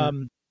Yeah.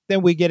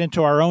 then we get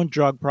into our own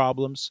drug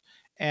problems,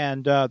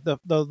 and Yeah.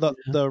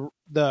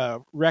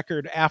 the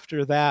record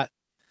after that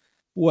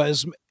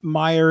was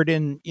mired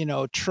in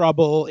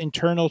trouble,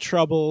 internal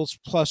troubles,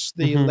 plus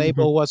the Mhm. Mhm.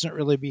 label wasn't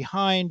really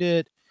behind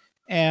it,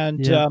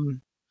 and Yeah.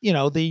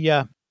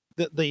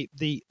 the the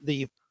the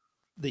the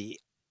the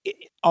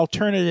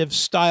alternative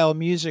style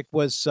music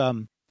was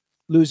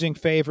losing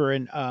favor,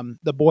 and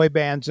the boy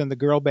bands and the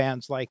girl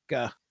bands like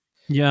Yeah.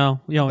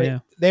 Yeah. they Yeah.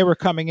 they were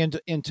coming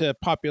into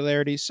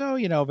popularity. So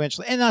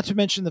eventually, and not to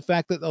mention the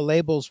fact that the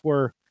labels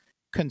were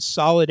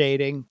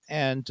consolidating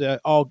and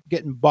all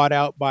getting bought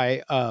out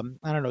by I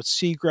don't know,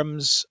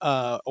 Seagram's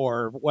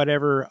or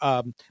whatever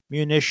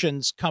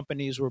munitions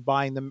companies were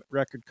buying the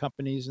record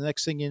companies. The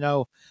next thing you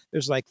know,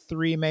 there's like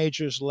three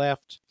majors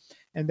left,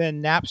 and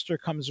then Napster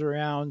comes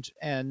around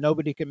and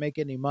nobody can make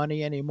any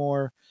money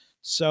anymore.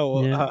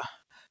 So Yeah.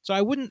 so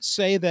I wouldn't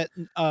say that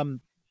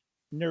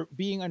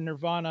being on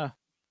Nirvana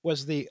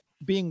was the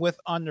being with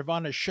on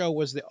Nirvana's show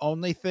was the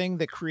only thing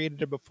that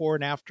created a before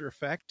and after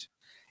effect.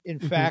 In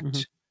Mhm. Mhm.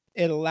 fact,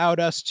 it allowed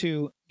us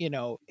to,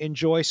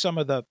 enjoy some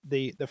of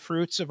the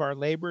fruits of our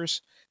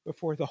labors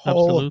before the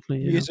whole Absolutely.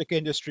 Yeah. music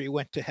industry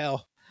went to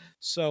hell.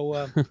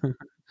 So,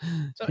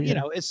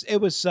 Yeah.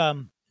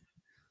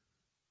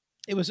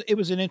 it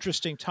was an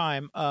interesting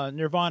time.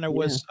 Nirvana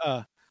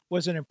Yeah.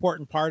 was an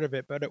important part of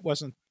it, but it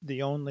wasn't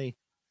the only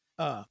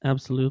uh,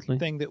 Absolutely.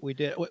 thing that we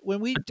did. When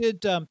we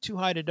did Too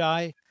High to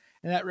Die,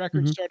 and that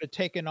record Mhm. started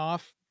taking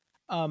off,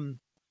 um,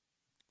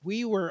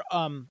 we were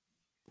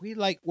we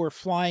like were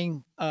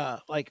flying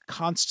like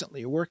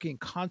constantly, working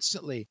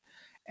constantly,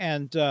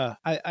 and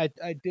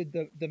I did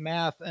the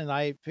math, and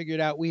I figured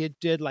out we had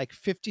did like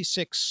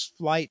 56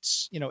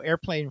 flights,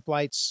 airplane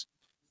flights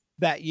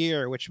that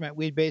year, which meant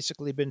we'd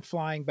basically been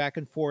flying back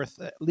and forth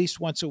at least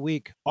once a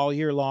week all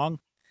year long.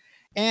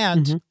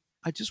 And Mhm.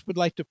 I just would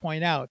like to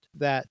point out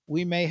that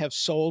we may have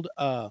sold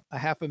a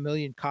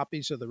 500,000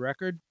 copies of the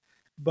record,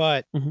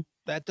 but Mhm.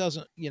 that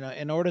doesn't,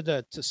 in order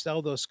to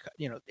sell those,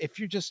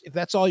 if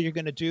that's all you're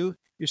going to do,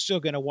 you're still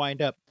going to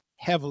wind up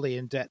heavily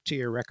in debt to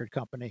your record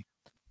company.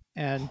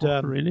 And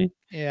Oh, really?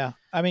 yeah,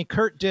 I mean,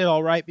 Kurt did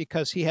all right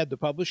because he had the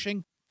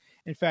publishing.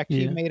 In fact,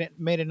 he Yeah.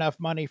 made enough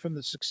money from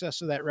the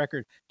success of that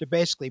record to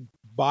basically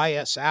buy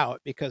us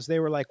out because they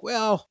were like,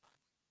 well,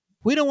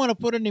 we don't want to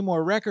put any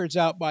more records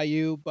out by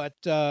you, but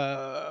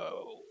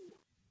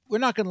we're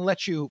not going to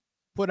let you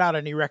put out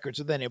any records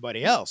with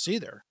anybody else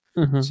either.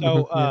 Mhm.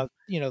 So, Mhm.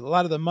 Yeah. a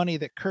lot of the money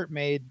that Kurt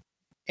made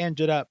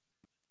ended up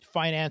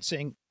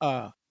financing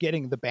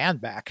getting the band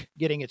back,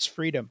 getting its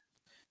freedom.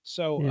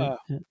 So, Yeah.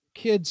 Yeah.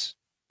 kids,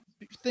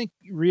 think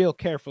real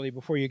carefully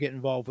before you get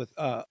involved with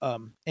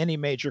any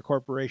major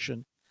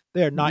corporation.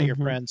 They're not your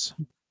Mhm. friends.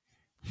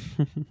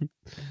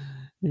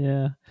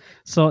 Yeah.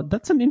 So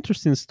that's an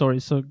interesting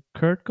story. So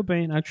Kurt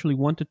Cobain actually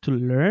wanted to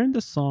learn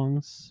the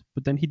songs,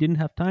 but then he didn't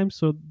have time,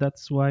 so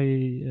that's why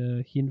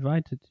he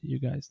invited you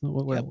guys. No,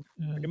 Yep, well,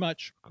 pretty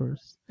much. of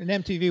course, And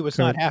MTV was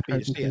not Kurt, happy to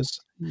Kurt see us.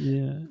 insist.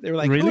 Yeah. They were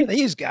like, "Who are Really?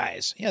 these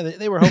guys?" Yeah,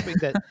 they were hoping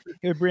that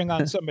he would bring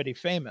on somebody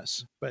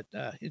famous, but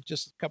it's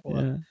just a couple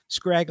of Yeah.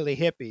 scraggly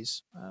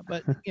hippies.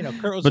 But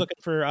Kurt was But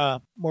looking for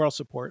moral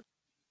support.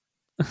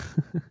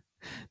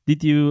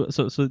 did you?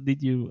 So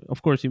did you?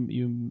 Of course,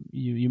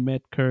 you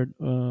met Kurt.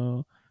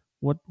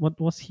 What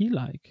was he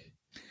like?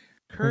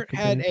 Kurt Kurt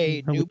had Cobain.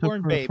 a Can we talk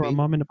newborn for a baby.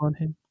 moment about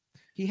him?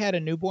 He had a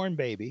newborn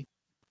baby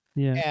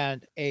Yeah.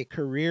 and a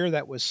career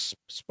that was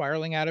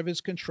spiraling out of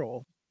his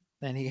control.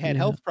 And he had Yeah.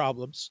 health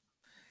problems,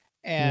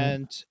 Yeah.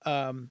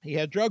 and he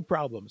had drug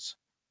problems.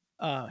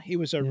 He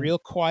was a Yeah. real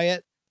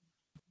quiet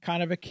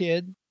kind of a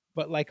kid,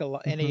 but like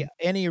Mhm.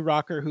 any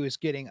rocker who is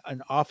getting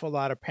an awful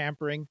lot of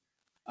pampering,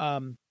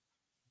 um,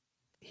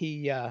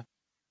 he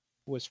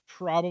was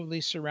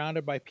probably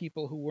surrounded by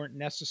people who weren't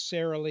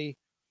necessarily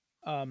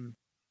um,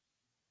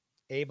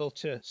 able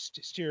to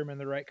steer him in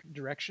the right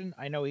direction.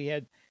 I know he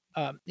had,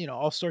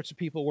 all sorts of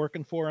people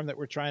working for him that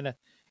were trying to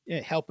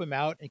help him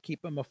out and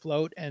keep him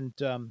afloat and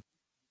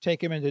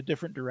take him into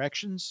different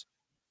directions.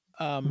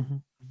 Hmm.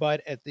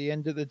 But at the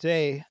end of the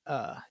day,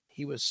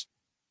 he was,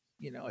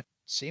 it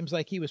seems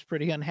like he was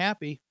pretty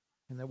unhappy,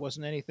 and there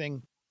wasn't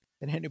anything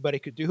that anybody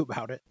could do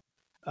about it.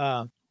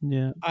 Uh,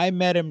 Yeah. I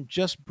met him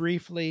just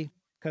briefly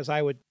because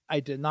I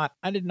did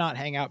not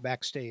hang out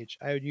backstage.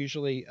 I would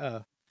usually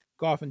go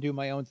off and do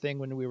my own thing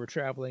when we were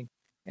traveling,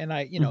 and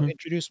I, Hmm.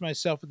 introduced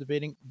myself at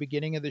the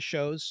beginning of the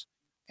shows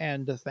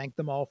and thank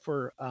them all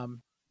for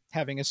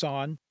having us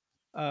on.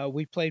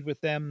 We played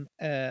with them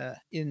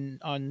in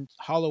on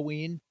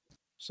Halloween,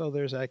 so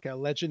there's like a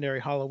legendary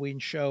Halloween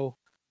show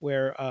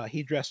where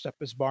he dressed up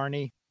as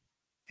Barney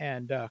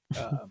and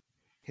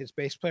his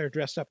bass player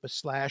dressed up as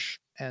Slash,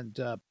 and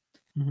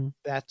Hmm.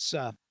 that's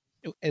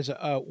is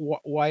a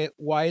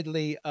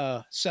widely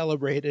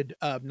celebrated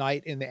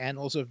night in the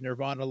annals of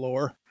Nirvana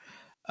lore.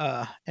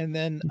 And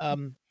then I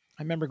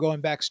remember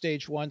going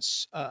backstage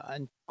once,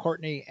 and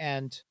Courtney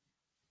and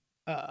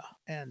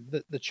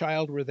the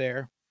child were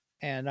there,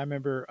 and I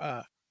remember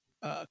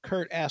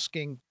Kurt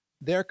asking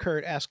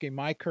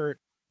my Kurt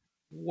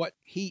what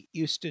he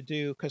used to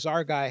do because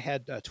our guy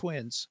had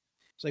twins.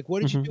 It's like,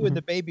 what did you do when Hmm.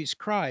 the babies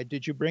cried?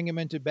 Did you bring him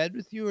into bed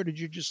with you, or did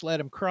you just let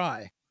him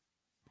cry?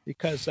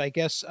 Because I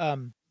guess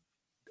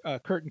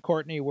Kurt and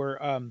Courtney were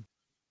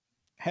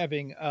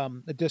having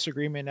a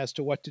disagreement as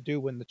to what to do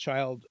when the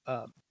child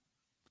um,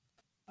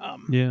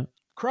 Yeah.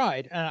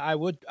 cried. And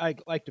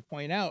I'd like to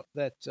point out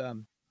that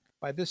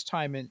by this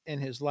time in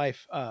his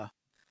life,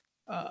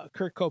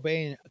 Kurt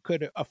Cobain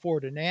could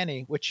afford a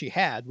nanny, which he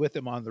had with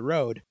him on the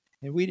road.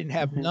 And we didn't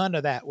have Hmm. none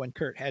of that when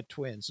Kurt had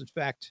twins. In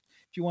fact,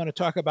 if you want to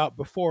talk about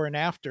before and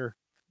after,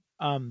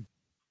 um,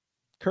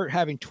 Kurt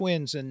having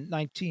twins in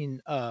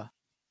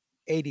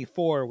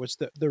 1984 was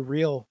the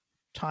real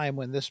time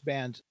when this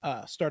band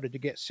started to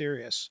get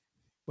serious.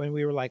 When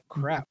we were like,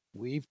 Hmm. crap,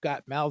 we've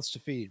got mouths to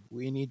feed.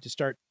 We need to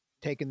start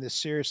taking this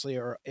seriously,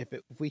 or if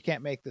we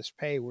can't make this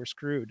pay, we're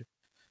screwed.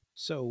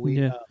 So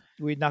Yeah.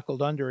 we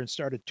knuckled under and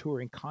started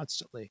touring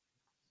constantly.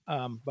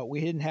 But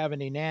we didn't have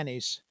any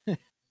nannies,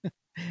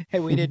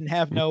 and we didn't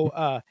have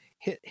no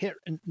hit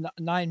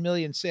 9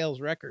 million sales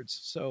records.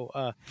 So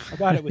I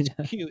thought it was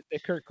Yeah. cute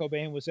that Kurt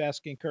Cobain was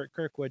asking Kurt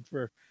Kirkwood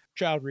for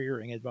child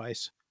rearing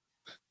advice.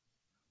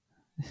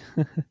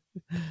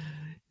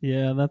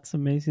 Yeah, that's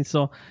amazing.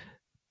 So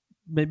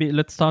maybe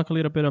let's talk a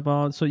little bit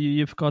about, so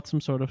you've got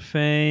some sort of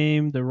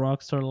fame, the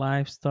rockstar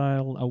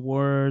lifestyle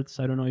awards.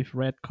 I don't know if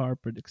red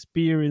carpet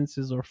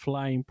experiences or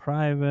flying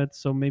private.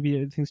 So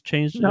maybe things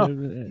changed No,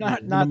 in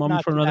a moment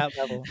not for to another. that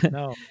level.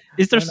 No,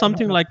 Is there no,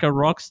 something no. like a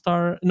rock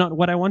star? No,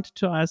 what I wanted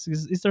to ask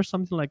is there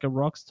something like a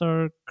rock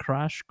star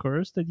crash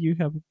course that you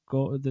have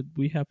go that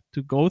we have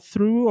to go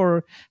through,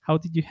 or how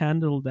did you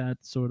handle that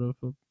sort of?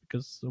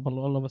 Because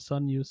all of a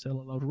sudden you sell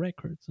a lot of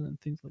records and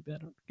things like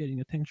that are getting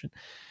attention.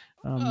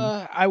 Um,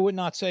 I would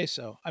not say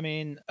so. I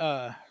mean,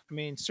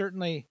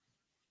 certainly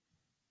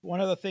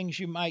one of the things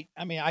you might.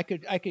 I mean, I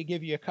could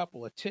give you a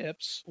couple of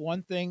tips.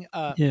 One thing,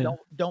 yeah,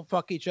 don't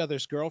fuck each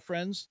other's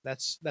girlfriends.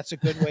 That's a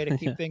good way to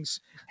keep yeah, things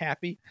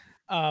happy.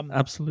 Um,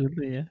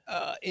 absolutely,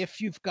 yeah.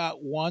 if you've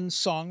got one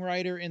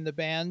songwriter in the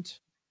band,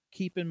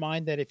 keep in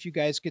mind that if you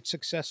guys get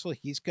successful,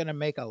 he's going to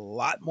make a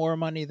lot more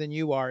money than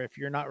you are if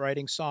you're not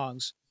writing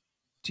songs.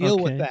 Deal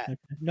with Okay, that. okay.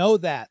 Know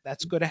that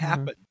that's going to Uh-huh.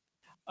 happen.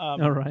 All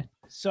Um, right.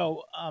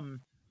 so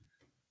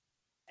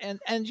and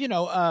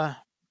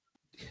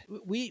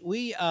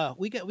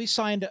we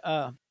signed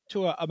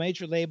to a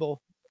major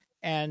label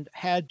and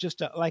had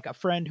just like a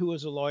friend who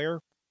was a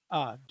lawyer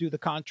do the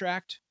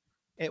contract.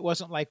 It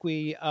wasn't like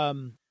we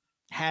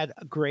had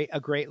a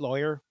great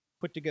lawyer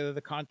put together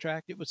the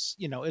contract. It was,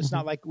 it's Hmm.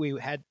 not like we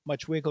had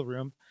much wiggle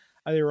room.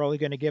 They were only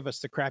going to give us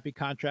the crappy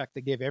contract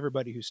they give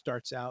everybody who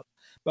starts out.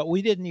 But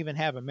we didn't even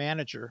have a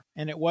manager,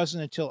 and it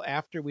wasn't until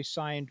after we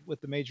signed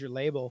with the major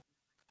label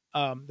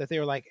that they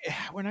were like,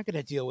 we're not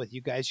going to deal with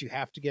you guys. You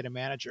have to get a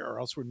manager, or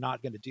else we're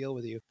not going to deal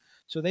with you.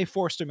 So they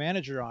forced a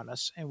manager on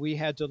us, and we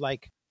had to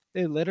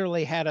they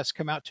literally had us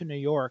come out to New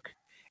York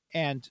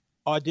and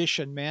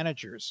audition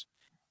managers.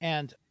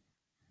 And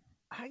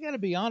I got to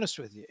be honest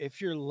with you, if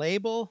your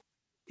label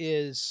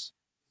is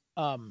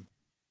um,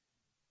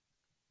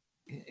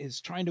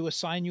 is trying to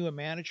assign you a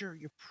manager,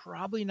 you're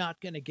probably not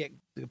going to get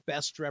the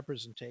best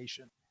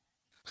representation.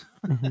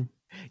 Hmm.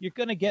 You're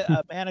going to get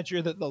a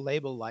manager that the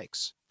label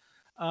likes.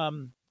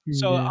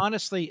 So Yeah.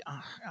 honestly,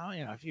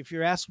 if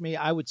you're asking me,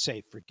 I would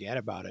say forget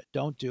about it.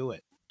 Don't do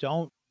it.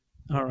 Don't.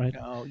 All right.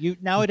 You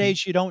Hmm.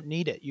 nowadays you don't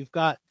need it. You've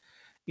got,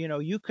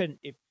 you can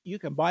if you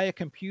can buy a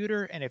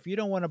computer, and if you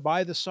don't want to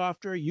buy the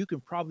software, you can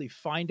probably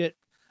find it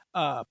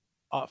uh,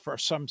 for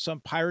some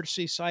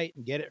piracy site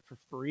and get it for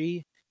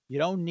free. You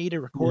don't need a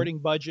Yeah. recording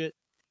budget.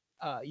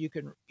 You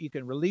can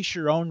release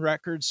your own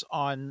records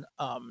on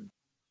on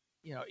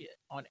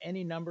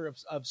any number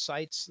of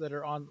sites that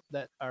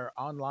are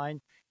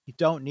online. You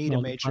don't need a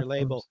All the major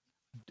label. platforms.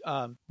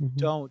 Hmm.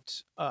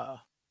 don't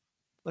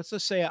let's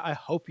just say I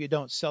hope you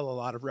don't sell a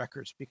lot of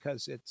records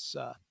because it's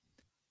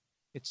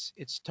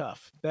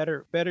tough.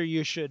 Better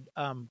you should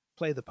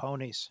play the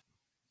ponies.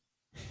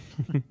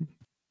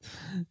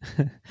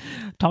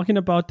 Talking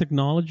about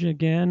technology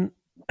again,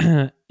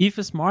 if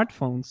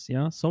smartphones,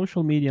 yeah,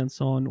 social media and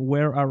so on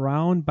were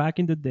around back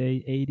in the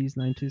day, 80s,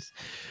 90s,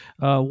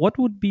 what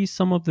would be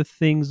some of the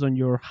things on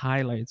your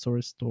highlights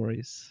or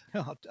stories?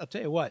 I'll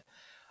tell you what.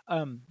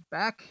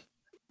 Back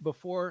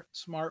before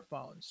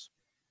smartphones,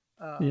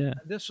 Yeah.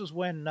 this was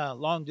when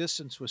long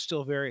distance was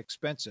still very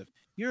expensive.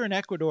 You're in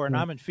Ecuador and Yeah.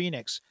 I'm in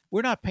Phoenix.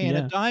 We're not paying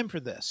a Yeah. dime for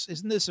this.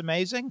 Isn't this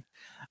amazing?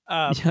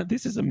 Um, Yeah,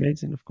 this is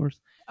amazing, of course.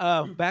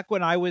 Back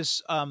when I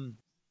was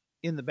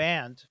in the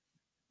band,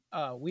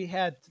 we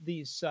had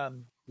these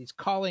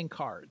calling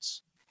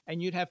cards,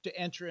 and you'd have to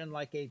enter in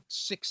like a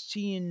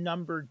 16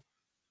 numbered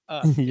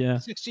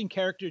Yeah. 16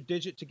 character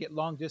digit to get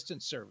long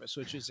distance service,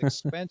 which is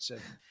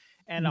expensive.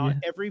 And on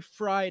Yeah. every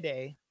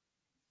Friday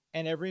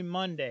and every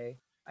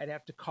Monday, I'd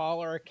have to call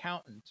our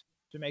accountant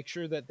to make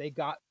sure that they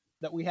got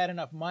that we had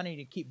enough money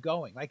to keep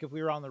going. Like if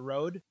we were on the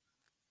road,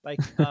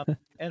 like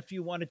and if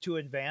you wanted to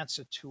advance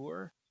a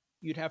tour,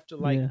 you'd have to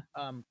like Yeah.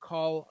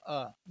 call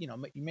you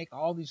make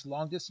all these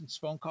long distance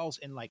phone calls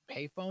in like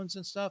payphones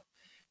and stuff.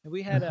 And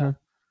Uh-huh.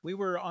 we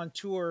were on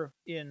tour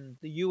in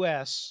the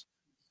US,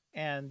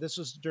 and this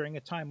was during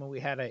a time when we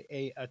had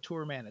a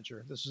tour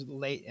manager. This was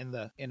late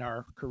in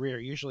our career.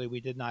 Usually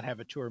we did not have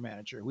a tour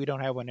manager. We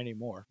don't have one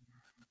anymore.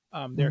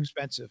 They're Mhm.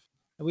 expensive.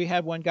 And we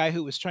had one guy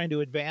who was trying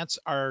to advance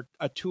our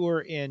a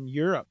tour in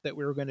Europe that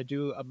we were going to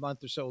do a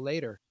month or so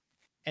later,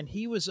 and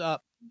he was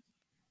up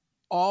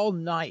all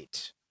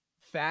night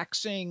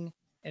faxing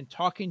and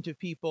talking to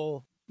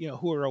people,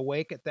 who were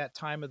awake at that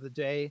time of the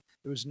day.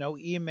 There was no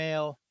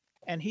email,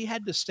 and he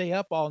had to stay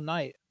up all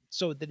night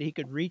so that he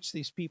could reach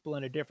these people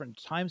in a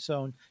different time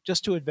zone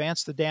just to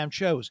advance the damn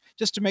shows,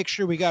 just to make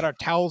sure we got our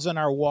towels and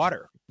our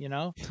water.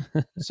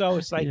 So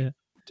it's like Yeah.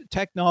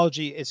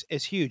 technology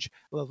is huge.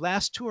 Well, the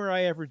last tour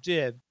I ever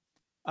did,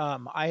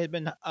 I had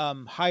been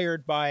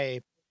hired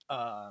by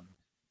um,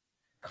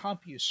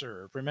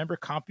 CompuServe. Remember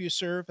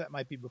CompuServe? That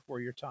might be before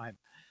your time.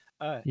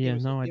 It Yeah,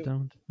 was no, I it,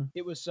 don't.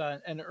 it was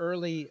an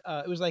early.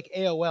 It was like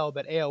AOL,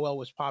 but AOL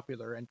was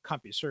popular, and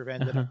CompuServe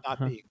ended up Uh-huh. not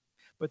Uh-huh. being.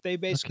 But they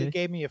basically Okay.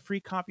 gave me a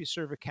free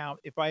CompuServe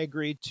account if I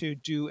agreed to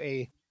do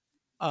a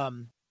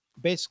um,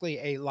 basically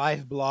a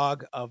live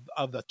blog of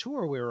the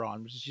tour we were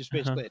on, which is just Uh-huh.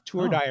 basically a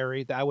tour Oh,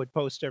 diary that I would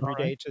post all every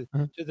right. day to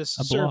Uh-huh. this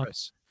A blog.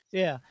 service.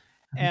 Yeah,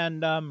 Uh-huh.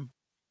 and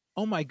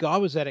oh my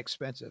God, was that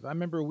expensive? I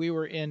remember we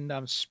were in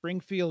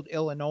Springfield,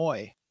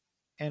 Illinois,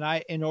 and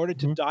in order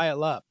to Mhm.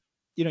 dial up,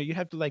 you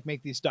have to like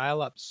make these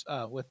dial ups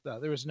with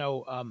there was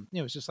no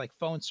it was just like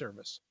phone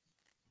service.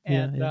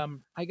 And Yeah, yeah.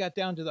 I got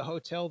down to the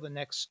hotel the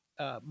next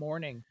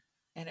morning,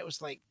 and it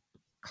was like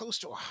close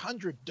to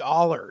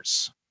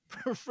 $100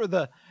 for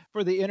the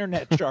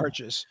internet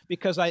charges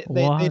because they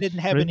What? didn't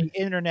have any Really?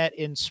 internet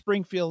in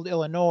Springfield,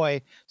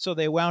 Illinois, so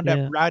they wound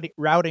up Yeah.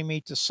 routing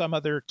me to some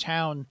other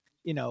town,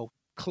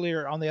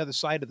 clear on the other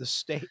side of the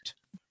state.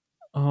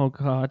 Oh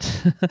God.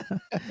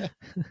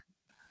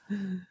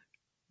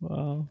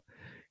 Wow.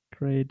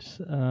 Great.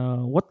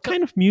 What So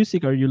kind of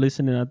music are you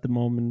listening at the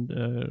moment?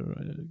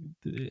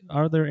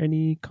 Are there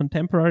any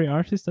contemporary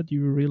artists that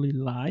you really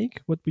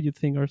like? What would you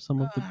think are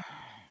some of the uh,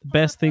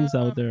 best things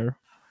out there?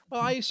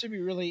 well, I used to be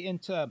really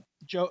into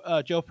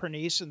Joe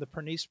Pernice and the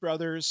Pernice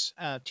Brothers,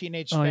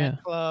 Teenage Oh Fan yeah,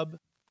 Club,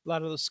 a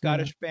lot of those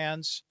yeah, Scottish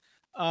bands.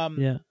 Um,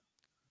 yeah.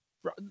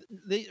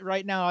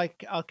 right now, I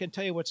can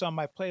tell you what's on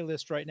my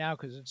playlist right now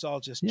because it's all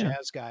just Yeah,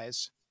 jazz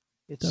guys.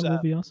 It's that will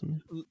be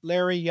awesome.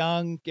 Larry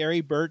Young,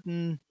 Gary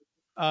Burton,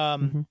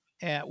 um, Hmm.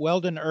 and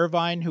Weldon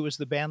Irvine, who was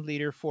the band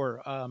leader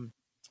for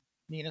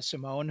Nina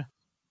Simone.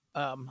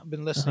 I've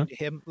been listening Uh-huh. to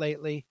him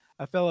lately.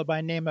 A fellow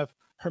by name of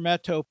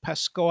Hermeto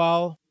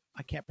Pascoal.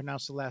 I can't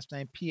pronounce the last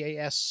name.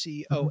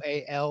 Hmm.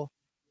 Pascoal,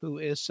 who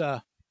is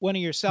one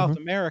of your Hmm. South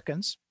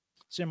Americans,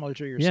 similar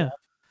to Yeah, yourself.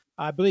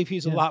 I believe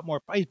he's a yeah, lot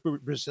more. He's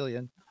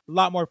Brazilian, a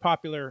lot more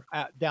popular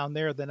down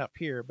there than up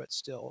here, but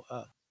still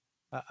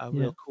a yeah.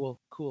 real cool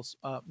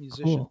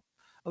musician. Cool.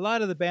 A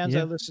lot of the bands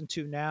I Yeah. listen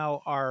to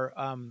now are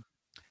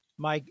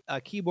my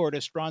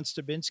keyboardist Ron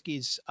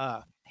Stabinsky's.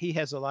 He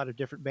has a lot of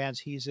different bands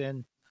he's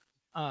in.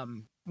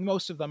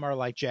 Most of them are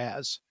like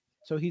jazz.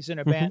 So he's in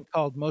a Hmm. band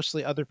called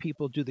Mostly Other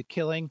People Do the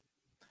Killing,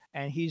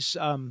 and he's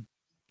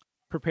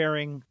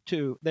preparing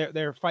to.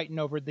 They're fighting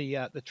over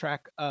the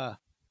track,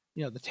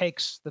 the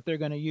takes that they're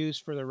going to use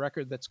for the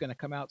record that's going to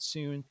come out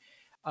soon.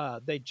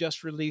 They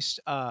just released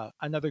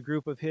another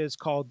group of his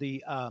called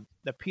the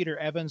Peter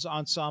Evans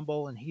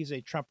Ensemble, and he's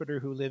a trumpeter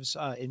who lives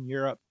in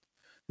Europe,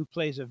 who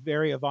plays a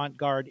very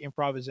avant-garde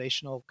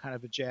improvisational kind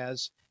of a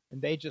jazz.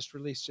 And they just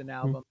released an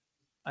Hmm. album,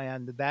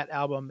 and that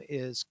album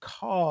is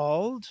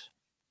called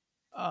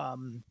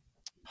um,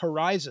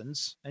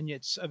 Horizons, and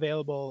it's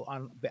available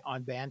on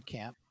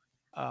Bandcamp.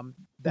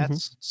 Hmm.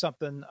 That's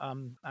something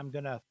I'm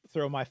gonna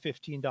throw my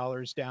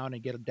 $15 down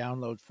and get a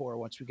download for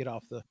once we get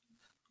off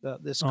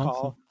this Awesome.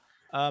 call.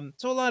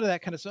 So a lot of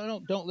that kind of stuff. I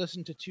don't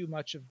listen to too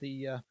much of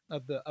the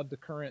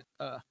current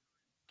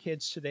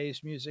kids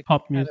today's music. It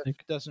Pop kind of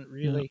music. doesn't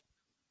Yeah. really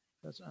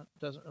doesn't.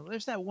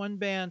 There's that one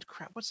band.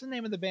 Crap, what's the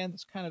name of the band?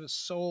 That's kind of a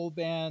soul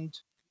band.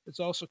 It's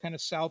also kind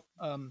of South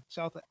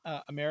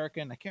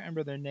American. I can't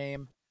remember their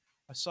name.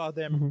 I saw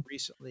them Hmm.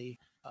 recently.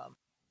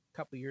 A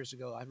couple years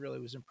ago. I really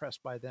was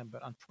impressed by them,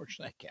 but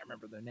unfortunately, I can't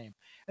remember their name.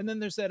 And then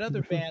there's that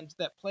other band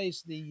that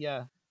plays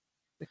the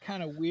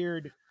kind of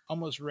weird,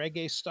 almost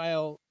reggae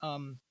style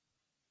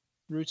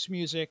roots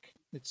music.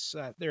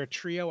 They're a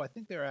trio. I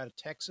think they're out of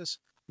Texas.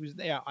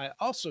 I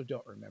also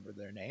don't remember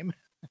their name.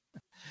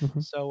 Hmm.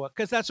 So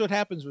because that's what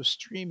happens with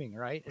streaming,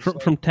 right? It's From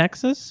like, from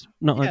Texas?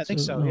 No, yeah, I it's think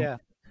so. no. Yeah.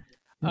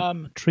 Yeah.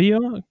 Um. Trio,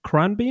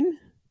 Cranbean?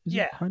 Is it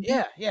Yeah.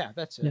 Cranbean? Yeah.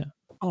 That's it. Yeah.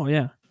 Oh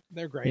yeah.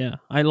 They're great. Yeah.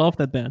 I love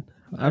that band.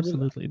 I really,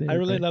 Absolutely, they I are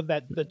really great. love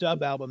that the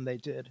dub album they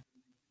did.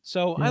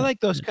 So I Yeah.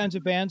 like those Yeah. kinds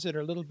of bands that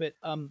are little bit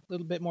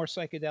more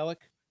psychedelic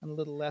and a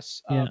little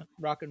less Yeah.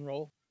 rock and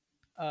roll.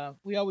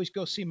 We always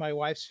go see my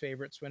wife's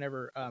favorites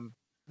whenever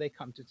they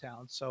come to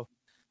town. So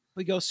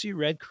we go see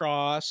Red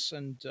Cross,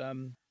 and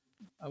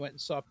I went and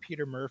saw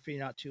Peter Murphy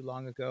not too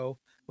long ago.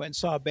 Went and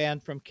saw a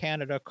band from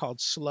Canada called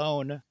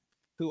Sloan,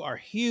 who are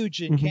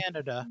huge in Hmm.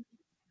 Canada,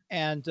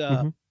 and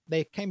Hmm.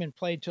 they came and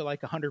played to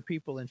like 100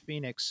 people in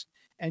Phoenix,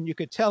 and you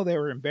could tell they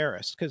were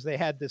embarrassed because they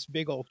had this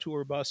big old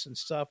tour bus and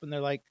stuff, and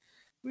they're like,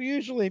 "We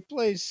usually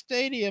play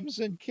stadiums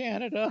in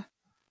Canada,"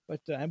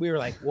 but and we were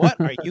like, "What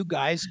are you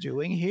guys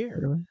doing here?"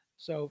 Really?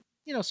 So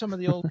some of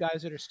the old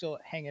guys that are still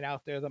hanging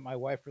out there that my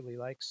wife really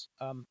likes.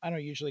 I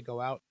don't usually go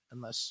out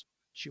unless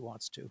she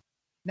wants to.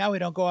 Now we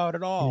don't go out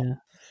at all.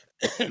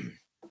 Yeah.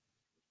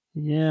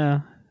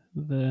 Yeah.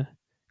 The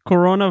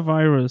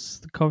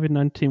coronavirus, the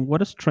COVID-19.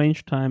 What a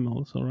strange time,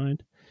 also,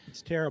 right?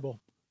 It's terrible.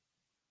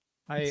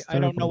 I It's I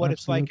don't know terrible. what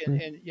it's like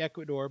Absolutely. in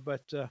Ecuador,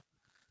 but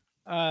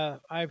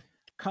I've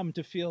come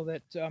to feel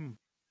that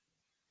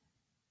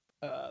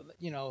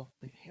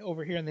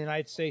over here in the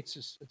United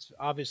States, it's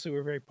obviously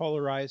we're very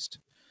polarized.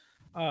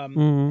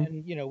 Hmm.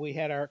 And we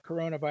had our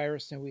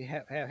coronavirus, and we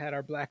have had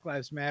our Black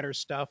Lives Matter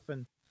stuff,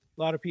 and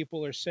a lot of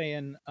people are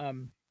saying,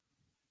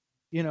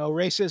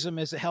 racism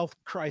is a health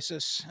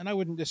crisis, and I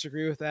wouldn't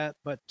disagree with that,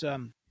 but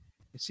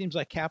it seems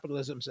like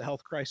capitalism is a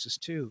health crisis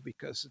too,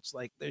 because it's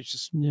like there's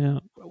just Yeah.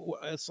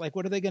 it's like,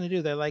 what are they going to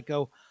do? They like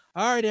go,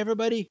 all right,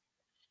 everybody,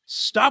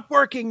 stop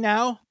working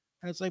now.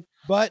 And it's like,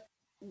 but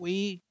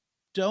we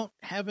don't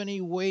have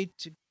any way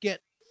to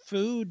get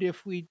food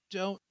if we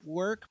don't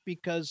work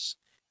because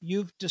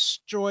you've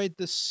destroyed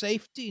the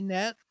safety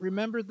net.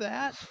 Remember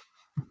that?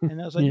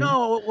 And I was like, Yeah.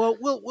 no, well,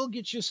 we'll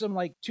get you some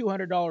like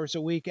 $200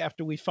 a week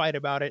after we fight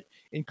about it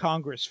in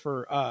Congress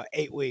for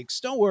 8 weeks.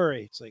 Don't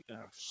worry. It's like,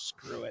 oh,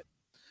 screw it.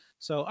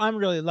 So I'm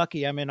really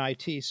lucky. I'm in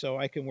IT, so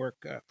I can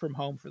work from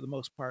home for the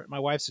most part. My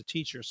wife's a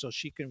teacher, so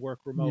she can work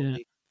Yeah.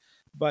 remotely.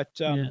 But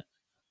Yeah.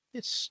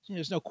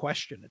 there's no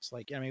question. It's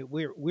like, I mean,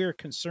 we're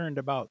concerned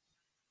about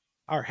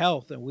our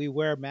health, and we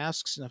wear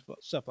masks and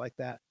stuff like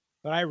that.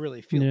 But I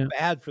really feel Yeah.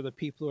 bad for the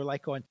people who are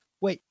like going,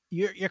 "Wait,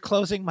 you're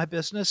closing my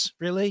business?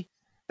 Really?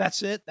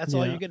 That's it? That's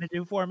all Yeah. you're going to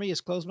do for me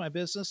is close my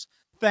business?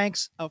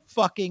 Thanks a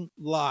fucking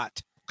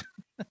lot."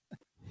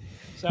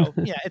 So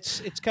yeah,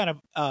 it's kind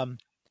of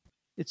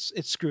it's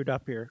screwed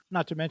up here.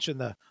 Not to mention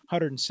the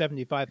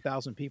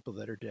 175,000 people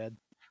that are dead.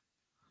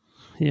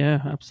 Yeah,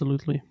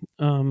 absolutely.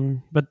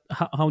 But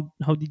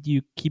how did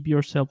you keep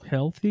yourself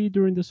healthy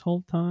during this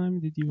whole time?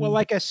 Did Well, you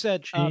like I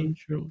said,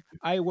 change your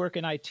I work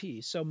in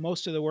IT, so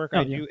most of the work I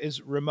Oh yeah, do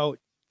is remote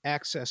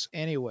access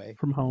anyway.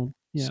 from home.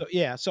 Yeah. So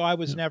yeah, so I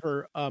was Yeah.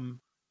 never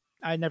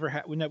I never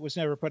had was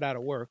never put out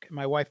of work.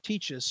 My wife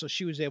teaches, so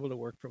she was able to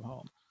work from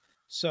home.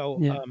 So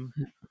Yeah.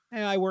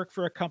 and I work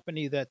for a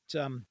company that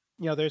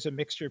there's a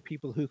mixture of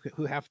people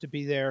who have to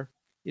be there,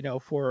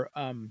 for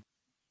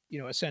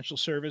essential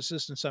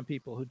services, and some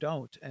people who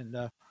don't. And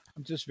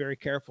I'm just very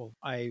careful.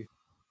 I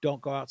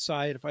don't go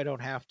outside if I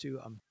don't have to.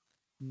 I'm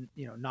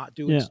not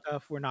doing Yeah.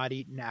 stuff. We're not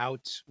eating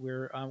out.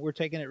 We're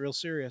taking it real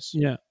serious.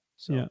 Yeah.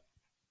 So Yeah.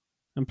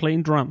 I'm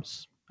playing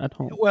drums at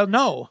home. well,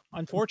 no,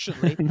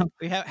 unfortunately, No,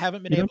 we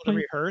haven't been you able don't to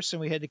play? rehearse, and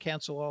we had to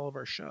cancel all of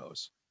our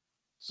shows. Oh,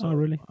 So,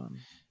 really? so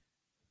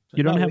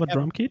You don't no, have we a haven't.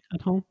 drum kit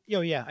at home?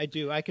 Yeah, I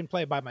do. I can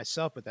play by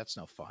myself, but that's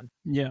no fun.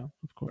 Yeah, of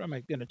What course. am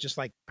I gonna just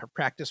like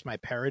practice my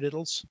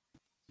paradiddles?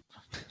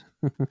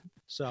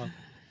 So,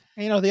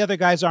 the other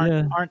guys aren't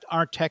Yeah. aren't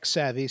aren't tech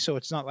savvy, so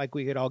it's not like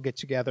we could all get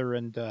together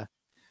and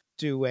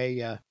do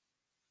a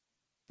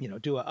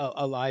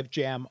live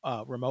jam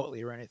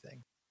remotely or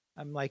anything.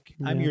 I'm like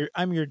Yeah.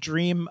 I'm your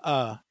dream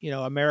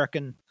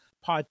American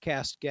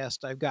podcast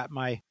guest. I've got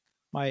my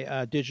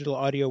digital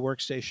audio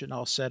workstation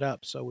all set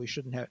up, so we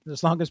shouldn't have,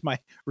 as long as my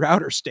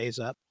router stays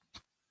up.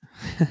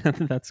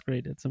 That's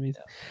great. That's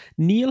amazing.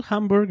 Neil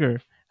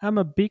Hamburger. I'm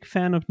a big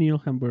fan of Neil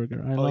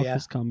Hamburger. I Oh love yeah.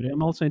 his comedy.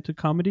 I'm also into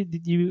comedy.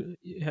 Did you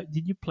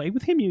play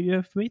with him? You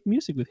have made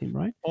music with him,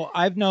 right? Well,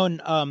 I've known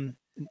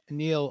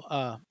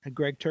Neil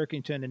Greg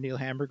Turkington and Neil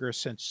Hamburger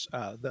since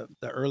the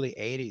early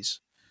 '80s,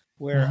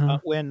 where Uh-huh.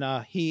 when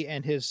he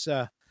and his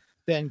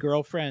then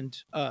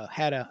girlfriend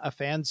had a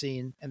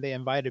fanzine, and they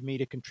invited me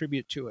to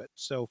contribute to it.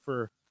 So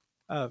for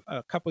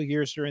a couple of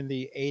years during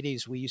the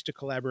 '80s, we used to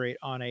collaborate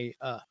on a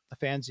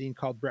fanzine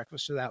called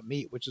Breakfast Without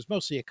Meat, which is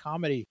mostly a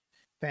comedy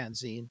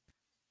fanzine.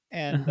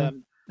 Uh-huh.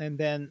 And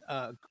then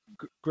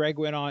Greg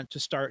went on to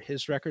start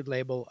his record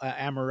label,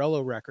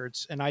 Amarillo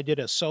Records, and I did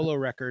a solo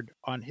record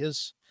on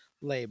his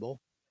label.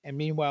 And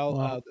meanwhile,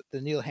 Wow.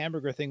 the Neil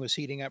Hamburger thing was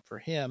heating up for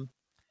him,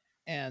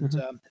 and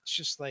Uh-huh. it's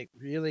just like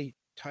really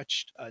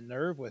touched a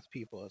nerve with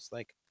people. It's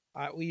like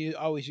we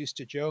always used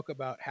to joke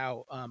about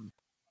how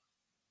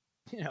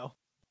you know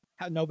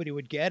how nobody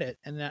would get it,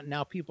 and that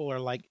now people are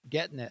like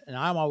getting it, and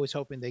I'm always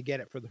hoping they get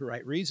it for the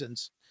right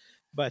reasons.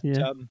 But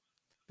Yeah.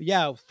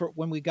 yeah, for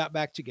when we got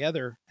back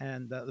together,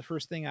 and the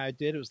first thing I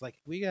did was like,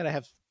 we got to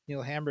have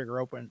Neil Hamburger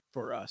open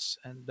for us,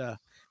 and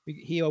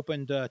he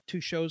opened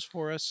two shows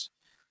for us,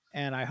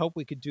 and I hope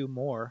we could do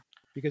more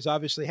because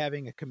obviously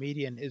having a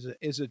comedian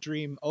is a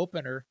dream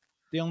opener.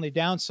 The only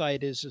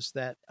downside is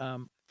that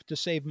to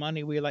save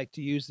money, we like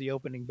to use the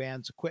opening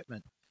band's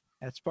equipment.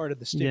 That's part of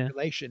the Yeah.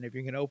 stipulation. If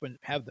you're going to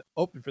have the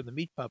open for the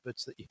Meat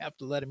Puppets, that you have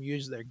to let them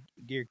use their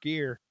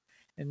gear,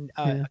 and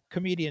Yeah.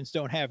 comedians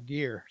don't have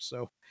gear,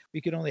 so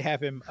we could only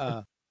have him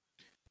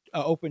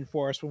open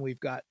for us when we've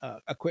got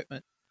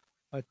equipment.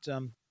 But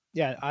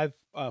yeah,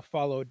 I've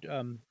followed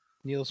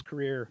Neil's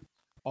career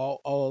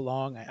all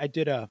along. I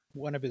did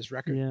one of his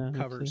record Yeah. Me too.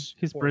 covers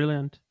He's for him.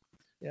 brilliant.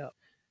 Yeah,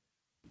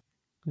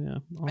 Yeah.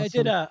 I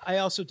did Awesome. a. I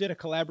also did a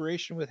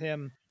collaboration with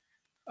him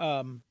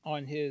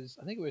on his.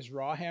 I think it was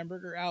Raw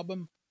Hamburger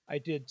album. I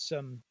did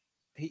some.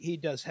 He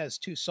does has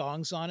two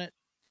songs on it,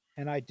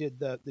 and I did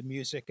the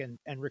music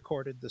and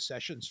recorded the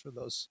sessions for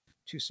those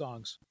two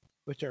songs,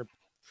 which are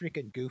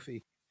freaking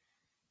goofy.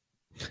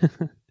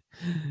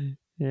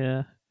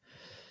 Yeah.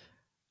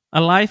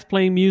 Alive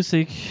playing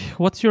music.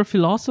 What's your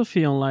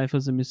philosophy on life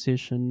as a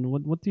musician?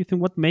 What do you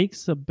think? What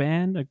makes a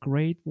band a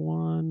great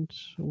one?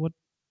 What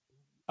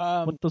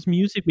Um, what does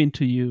music mean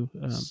to you,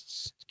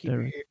 keep your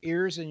Derek?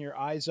 ears and your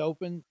eyes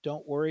open.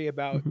 Don't worry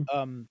about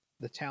Hmm.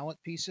 the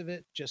talent piece of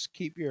it. Just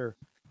keep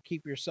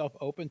yourself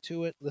open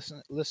to it.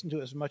 Listen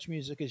to as much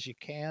music as you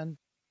can.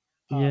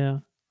 Yeah.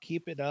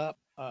 Keep it up.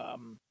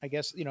 I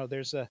guess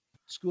there's a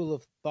school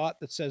of thought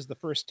that says the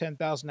first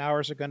 10,000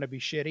 hours are going to be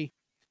shitty,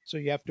 so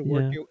you have to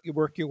Yeah. you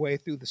work your way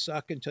through the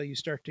suck until you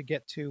start to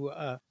get to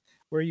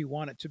where you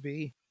want it to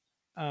be.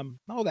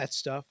 All that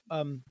stuff.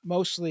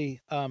 Mostly,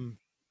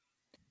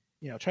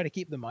 try to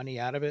keep the money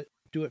out of it.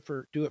 Do it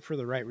for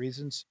the right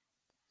reasons.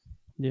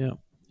 Yeah.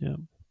 Yeah.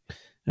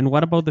 And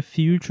what about the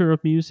future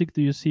of music?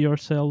 Do you see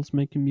ourselves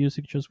making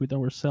music just with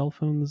our cell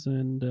phones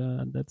and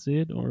that's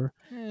it, or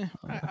Eh,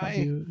 how do I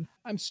you?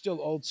 I'm still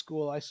old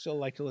school. I still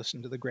like to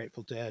listen to the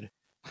Grateful Dead.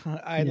 Yeah.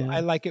 I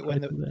like it I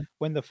do that.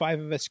 when the five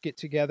of us get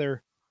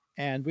together,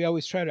 and we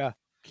always try to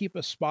keep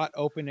a spot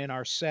open in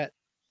our set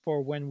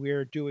for when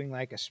we're doing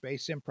like a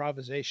space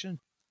improvisation.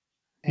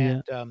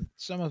 And Yeah.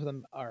 some of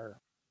them are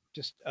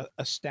just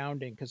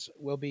astounding because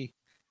we'll be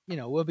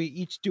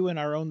each doing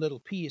our own little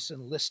piece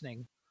and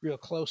listening real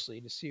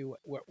closely to see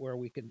where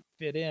we can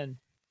fit in,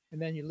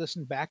 and then you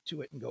listen back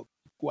to it and go,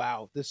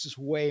 wow, this is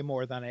way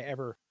more than I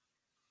ever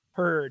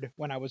heard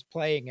when I was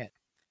playing it.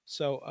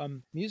 So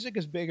music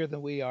is bigger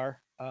than we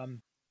are.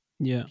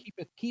 Yeah.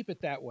 Keep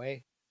it that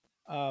way.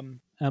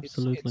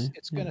 Absolutely. Yeah.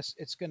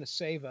 It's gonna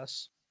save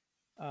us.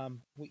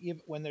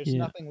 Even when there's Yeah.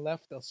 nothing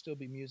left, there'll still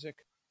be music.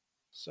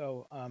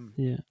 So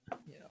Yeah.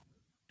 you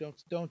know,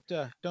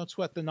 don't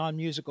sweat the non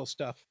musical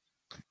stuff.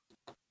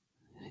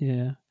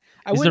 Yeah.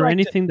 I Is would there like to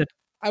anything that?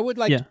 I would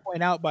like to Yeah.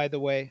 point out, by the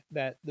way,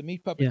 that the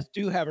Meat Yeah. Puppets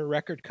do have a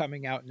record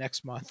coming out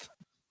next month.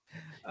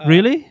 Uh,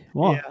 Really?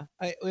 Wow.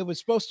 Yeah, it was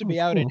supposed to Oh, be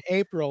out in cool.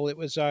 April. It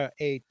was a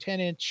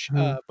 10-inch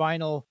Uh-huh.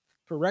 vinyl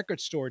for Record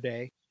Store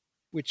Day,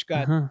 which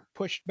got Uh-huh.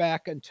 pushed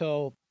back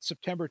until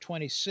September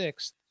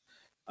 26th.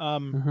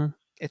 Um, Uh-huh.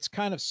 it's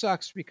kind of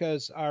sucks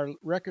because our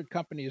record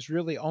company is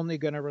really only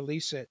going to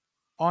release it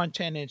on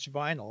 10-inch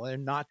vinyl. They're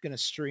not going to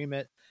stream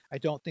it. I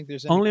don't think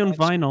there's any Only on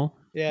plans. vinyl. All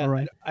Yeah,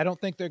 right. I don't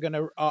think they're going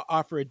to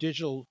offer a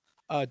digital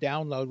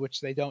download, which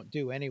they don't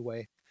do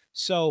anyway.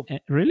 So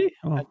Really?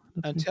 un- Oh, that's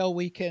me. until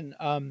we can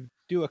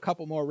do a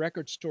couple more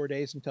record store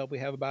days, until we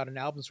have about an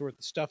album's worth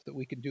of stuff that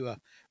we can do a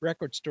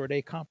record store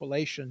day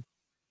compilation,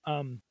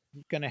 going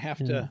to have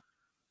Yeah.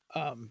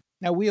 to.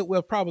 Now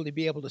we'll probably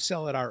be able to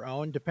sell it our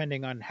own,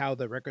 depending on how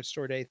the record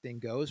store day thing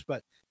goes.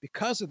 But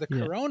because of the Yeah.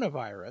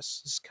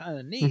 coronavirus, it's kind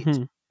of neat.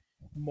 Hmm.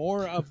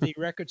 More of the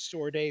record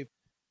store day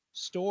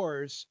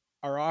stores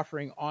are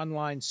offering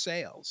online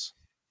sales.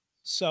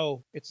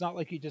 So it's not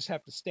like you just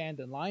have to stand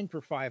in line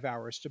for 5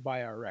 hours to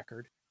buy our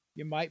record.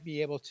 You might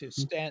be able to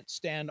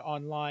stand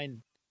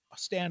online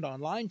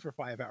for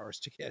 5 hours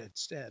to get it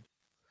instead.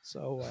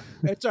 So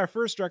it's our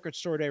first record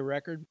store day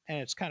record, and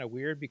it's kind of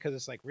weird because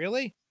it's like,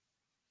 really,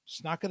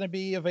 it's not going to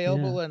be Yeah.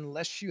 available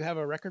unless you have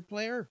a record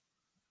player.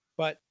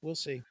 But we'll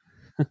see.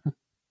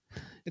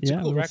 It's a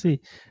Yeah. cool We'll record. see.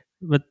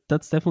 But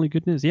that's definitely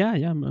good news. Yeah.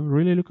 Yeah. I'm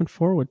really looking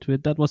forward to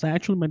it. That was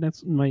actually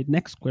my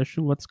next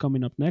question. What's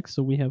coming up next?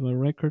 So we have a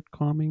record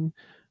coming.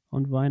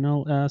 on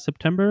vinyl.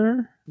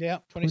 September Yeah,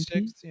 20?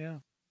 26th. Yeah.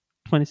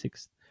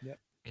 26th. Yep.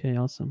 Okay,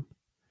 awesome.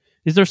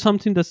 Is there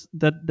something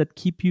that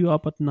keep you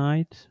up at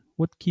night?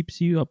 What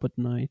keeps you up at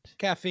night?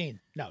 Caffeine.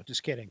 No,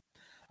 just kidding.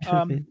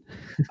 Um, Caffeine.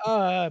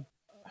 uh,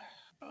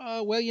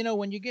 well,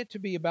 when you get to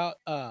be about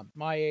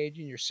my age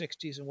in your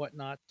 60s and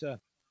whatnot,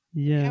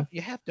 Yeah,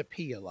 you have to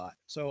pee a lot.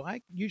 So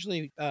I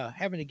usually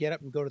having to get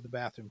up and go to the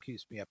bathroom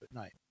keeps me up at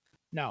night.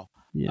 Now,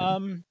 yeah,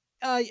 um,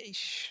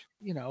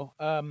 you know,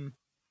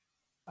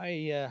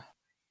 I, uh,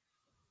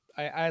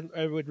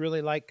 I would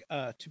really like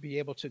to be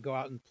able to go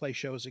out and play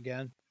shows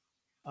again.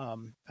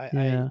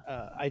 yeah.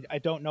 I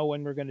don't know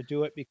when we're going to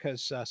do it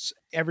because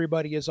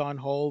everybody is on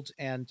hold,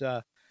 and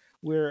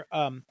we're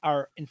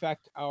our in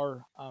fact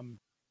our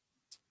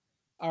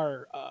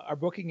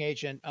booking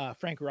agent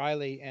Frank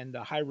Riley and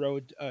High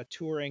Road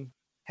Touring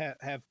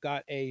have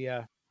got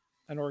an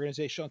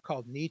organization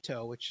called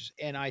NITO, which is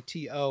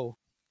NITO,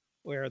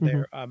 where Hmm.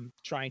 they're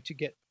trying to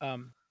get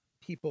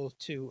people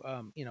to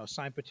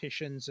sign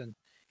petitions and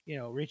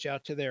reach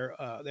out to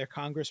their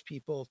Congress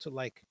people to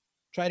like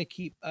try to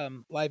keep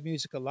live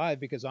music alive,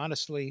 because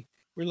honestly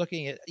we're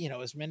looking at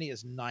as many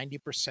as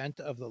 90%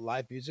 of the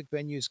live music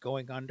venues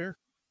going under.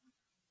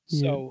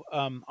 Yeah. So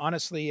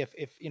honestly, if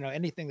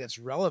anything that's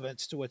relevant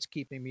to what's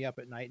keeping me up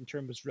at night in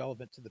terms of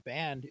relevant to the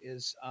band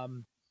is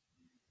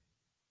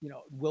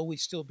will we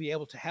still be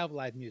able to have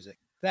live music?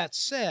 That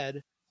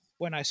said,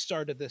 when I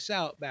started this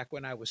out back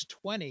when I was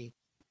 20,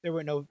 there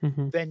were no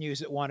Hmm. venues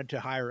that wanted to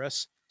hire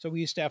us. So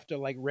we used to have to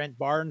like rent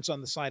barns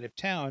on the side of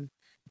town,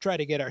 try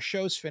to get our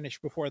shows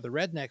finished before the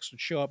rednecks would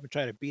show up and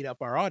try to beat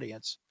up our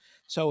audience.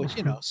 So it's,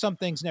 some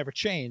things never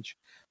change.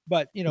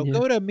 But, Yeah.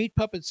 go to Meat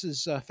Puppets'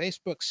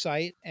 Facebook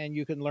site and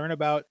you can learn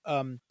about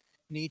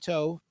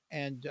NITO.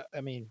 And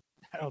I mean,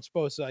 I don't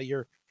suppose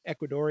your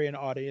Ecuadorian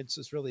audience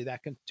is really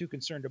that too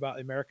concerned about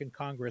the American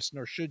Congress,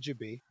 nor should you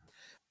be.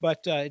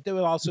 But they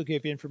will also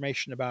give you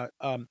information about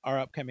our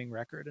upcoming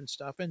record and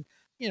stuff. And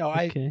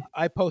Okay,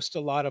 I post a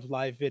lot of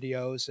live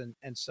videos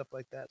and stuff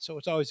like that. So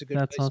it's always a good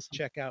that's place to awesome.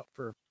 check out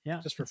for Yeah,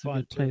 just for it's a fun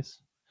good too. place.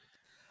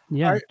 All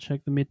Yeah, right,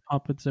 check the Meat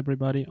Puppets,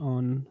 everybody,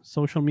 on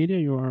social media.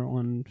 You are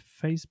on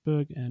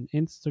Facebook and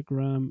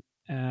Instagram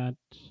at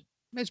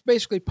it's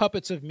basically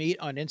Puppets of Meat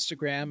on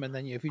Instagram, and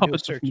then if you do a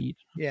Puppets of search, Meat.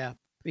 yeah,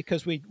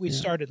 because we Yeah.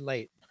 started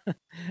late.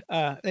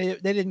 They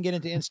didn't get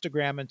into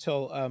Instagram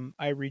until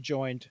I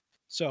rejoined,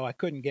 so I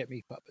couldn't get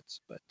Meat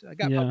Puppets, but I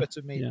got Yeah. Puppets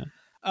of Meat. Yeah.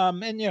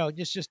 And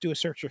just do a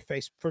search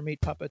for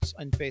Meat Puppets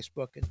on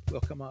Facebook, and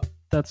we'll come up.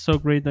 That's so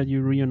great that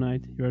you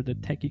reunite. You're the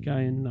techie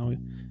guy, and now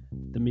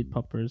the Yeah, Meat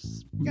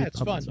it's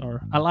Puppets fun.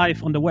 are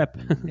alive on the web.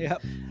 Yeah.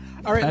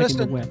 All right, Back in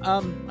the listen. web.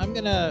 I'm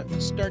gonna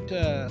start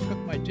to cook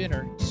my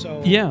dinner.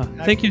 So Yeah,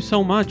 thank you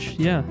so much.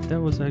 Yeah, that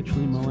was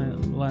actually my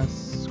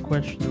last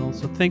question.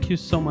 Also, thank you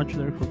so much,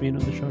 Derek, for being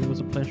on the show. It was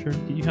a pleasure.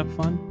 Did you have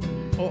fun?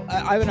 well,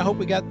 Ivan, I hope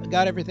we got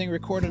everything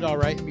recorded all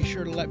right. And be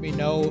sure to let me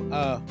know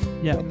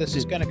Yeah, when this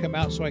is going to come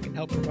out so I can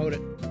help promote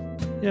it.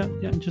 yeah.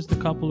 In just a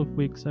couple of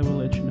weeks, I will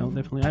let you know.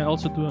 Definitely. I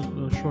also do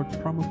a short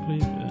promo clip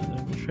that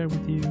I will share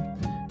with you.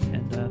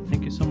 And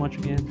thank you so much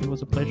again. It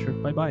was a pleasure.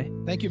 Bye bye.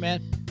 Thank you,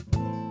 man.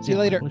 See you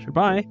later. Pleasure.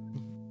 Bye.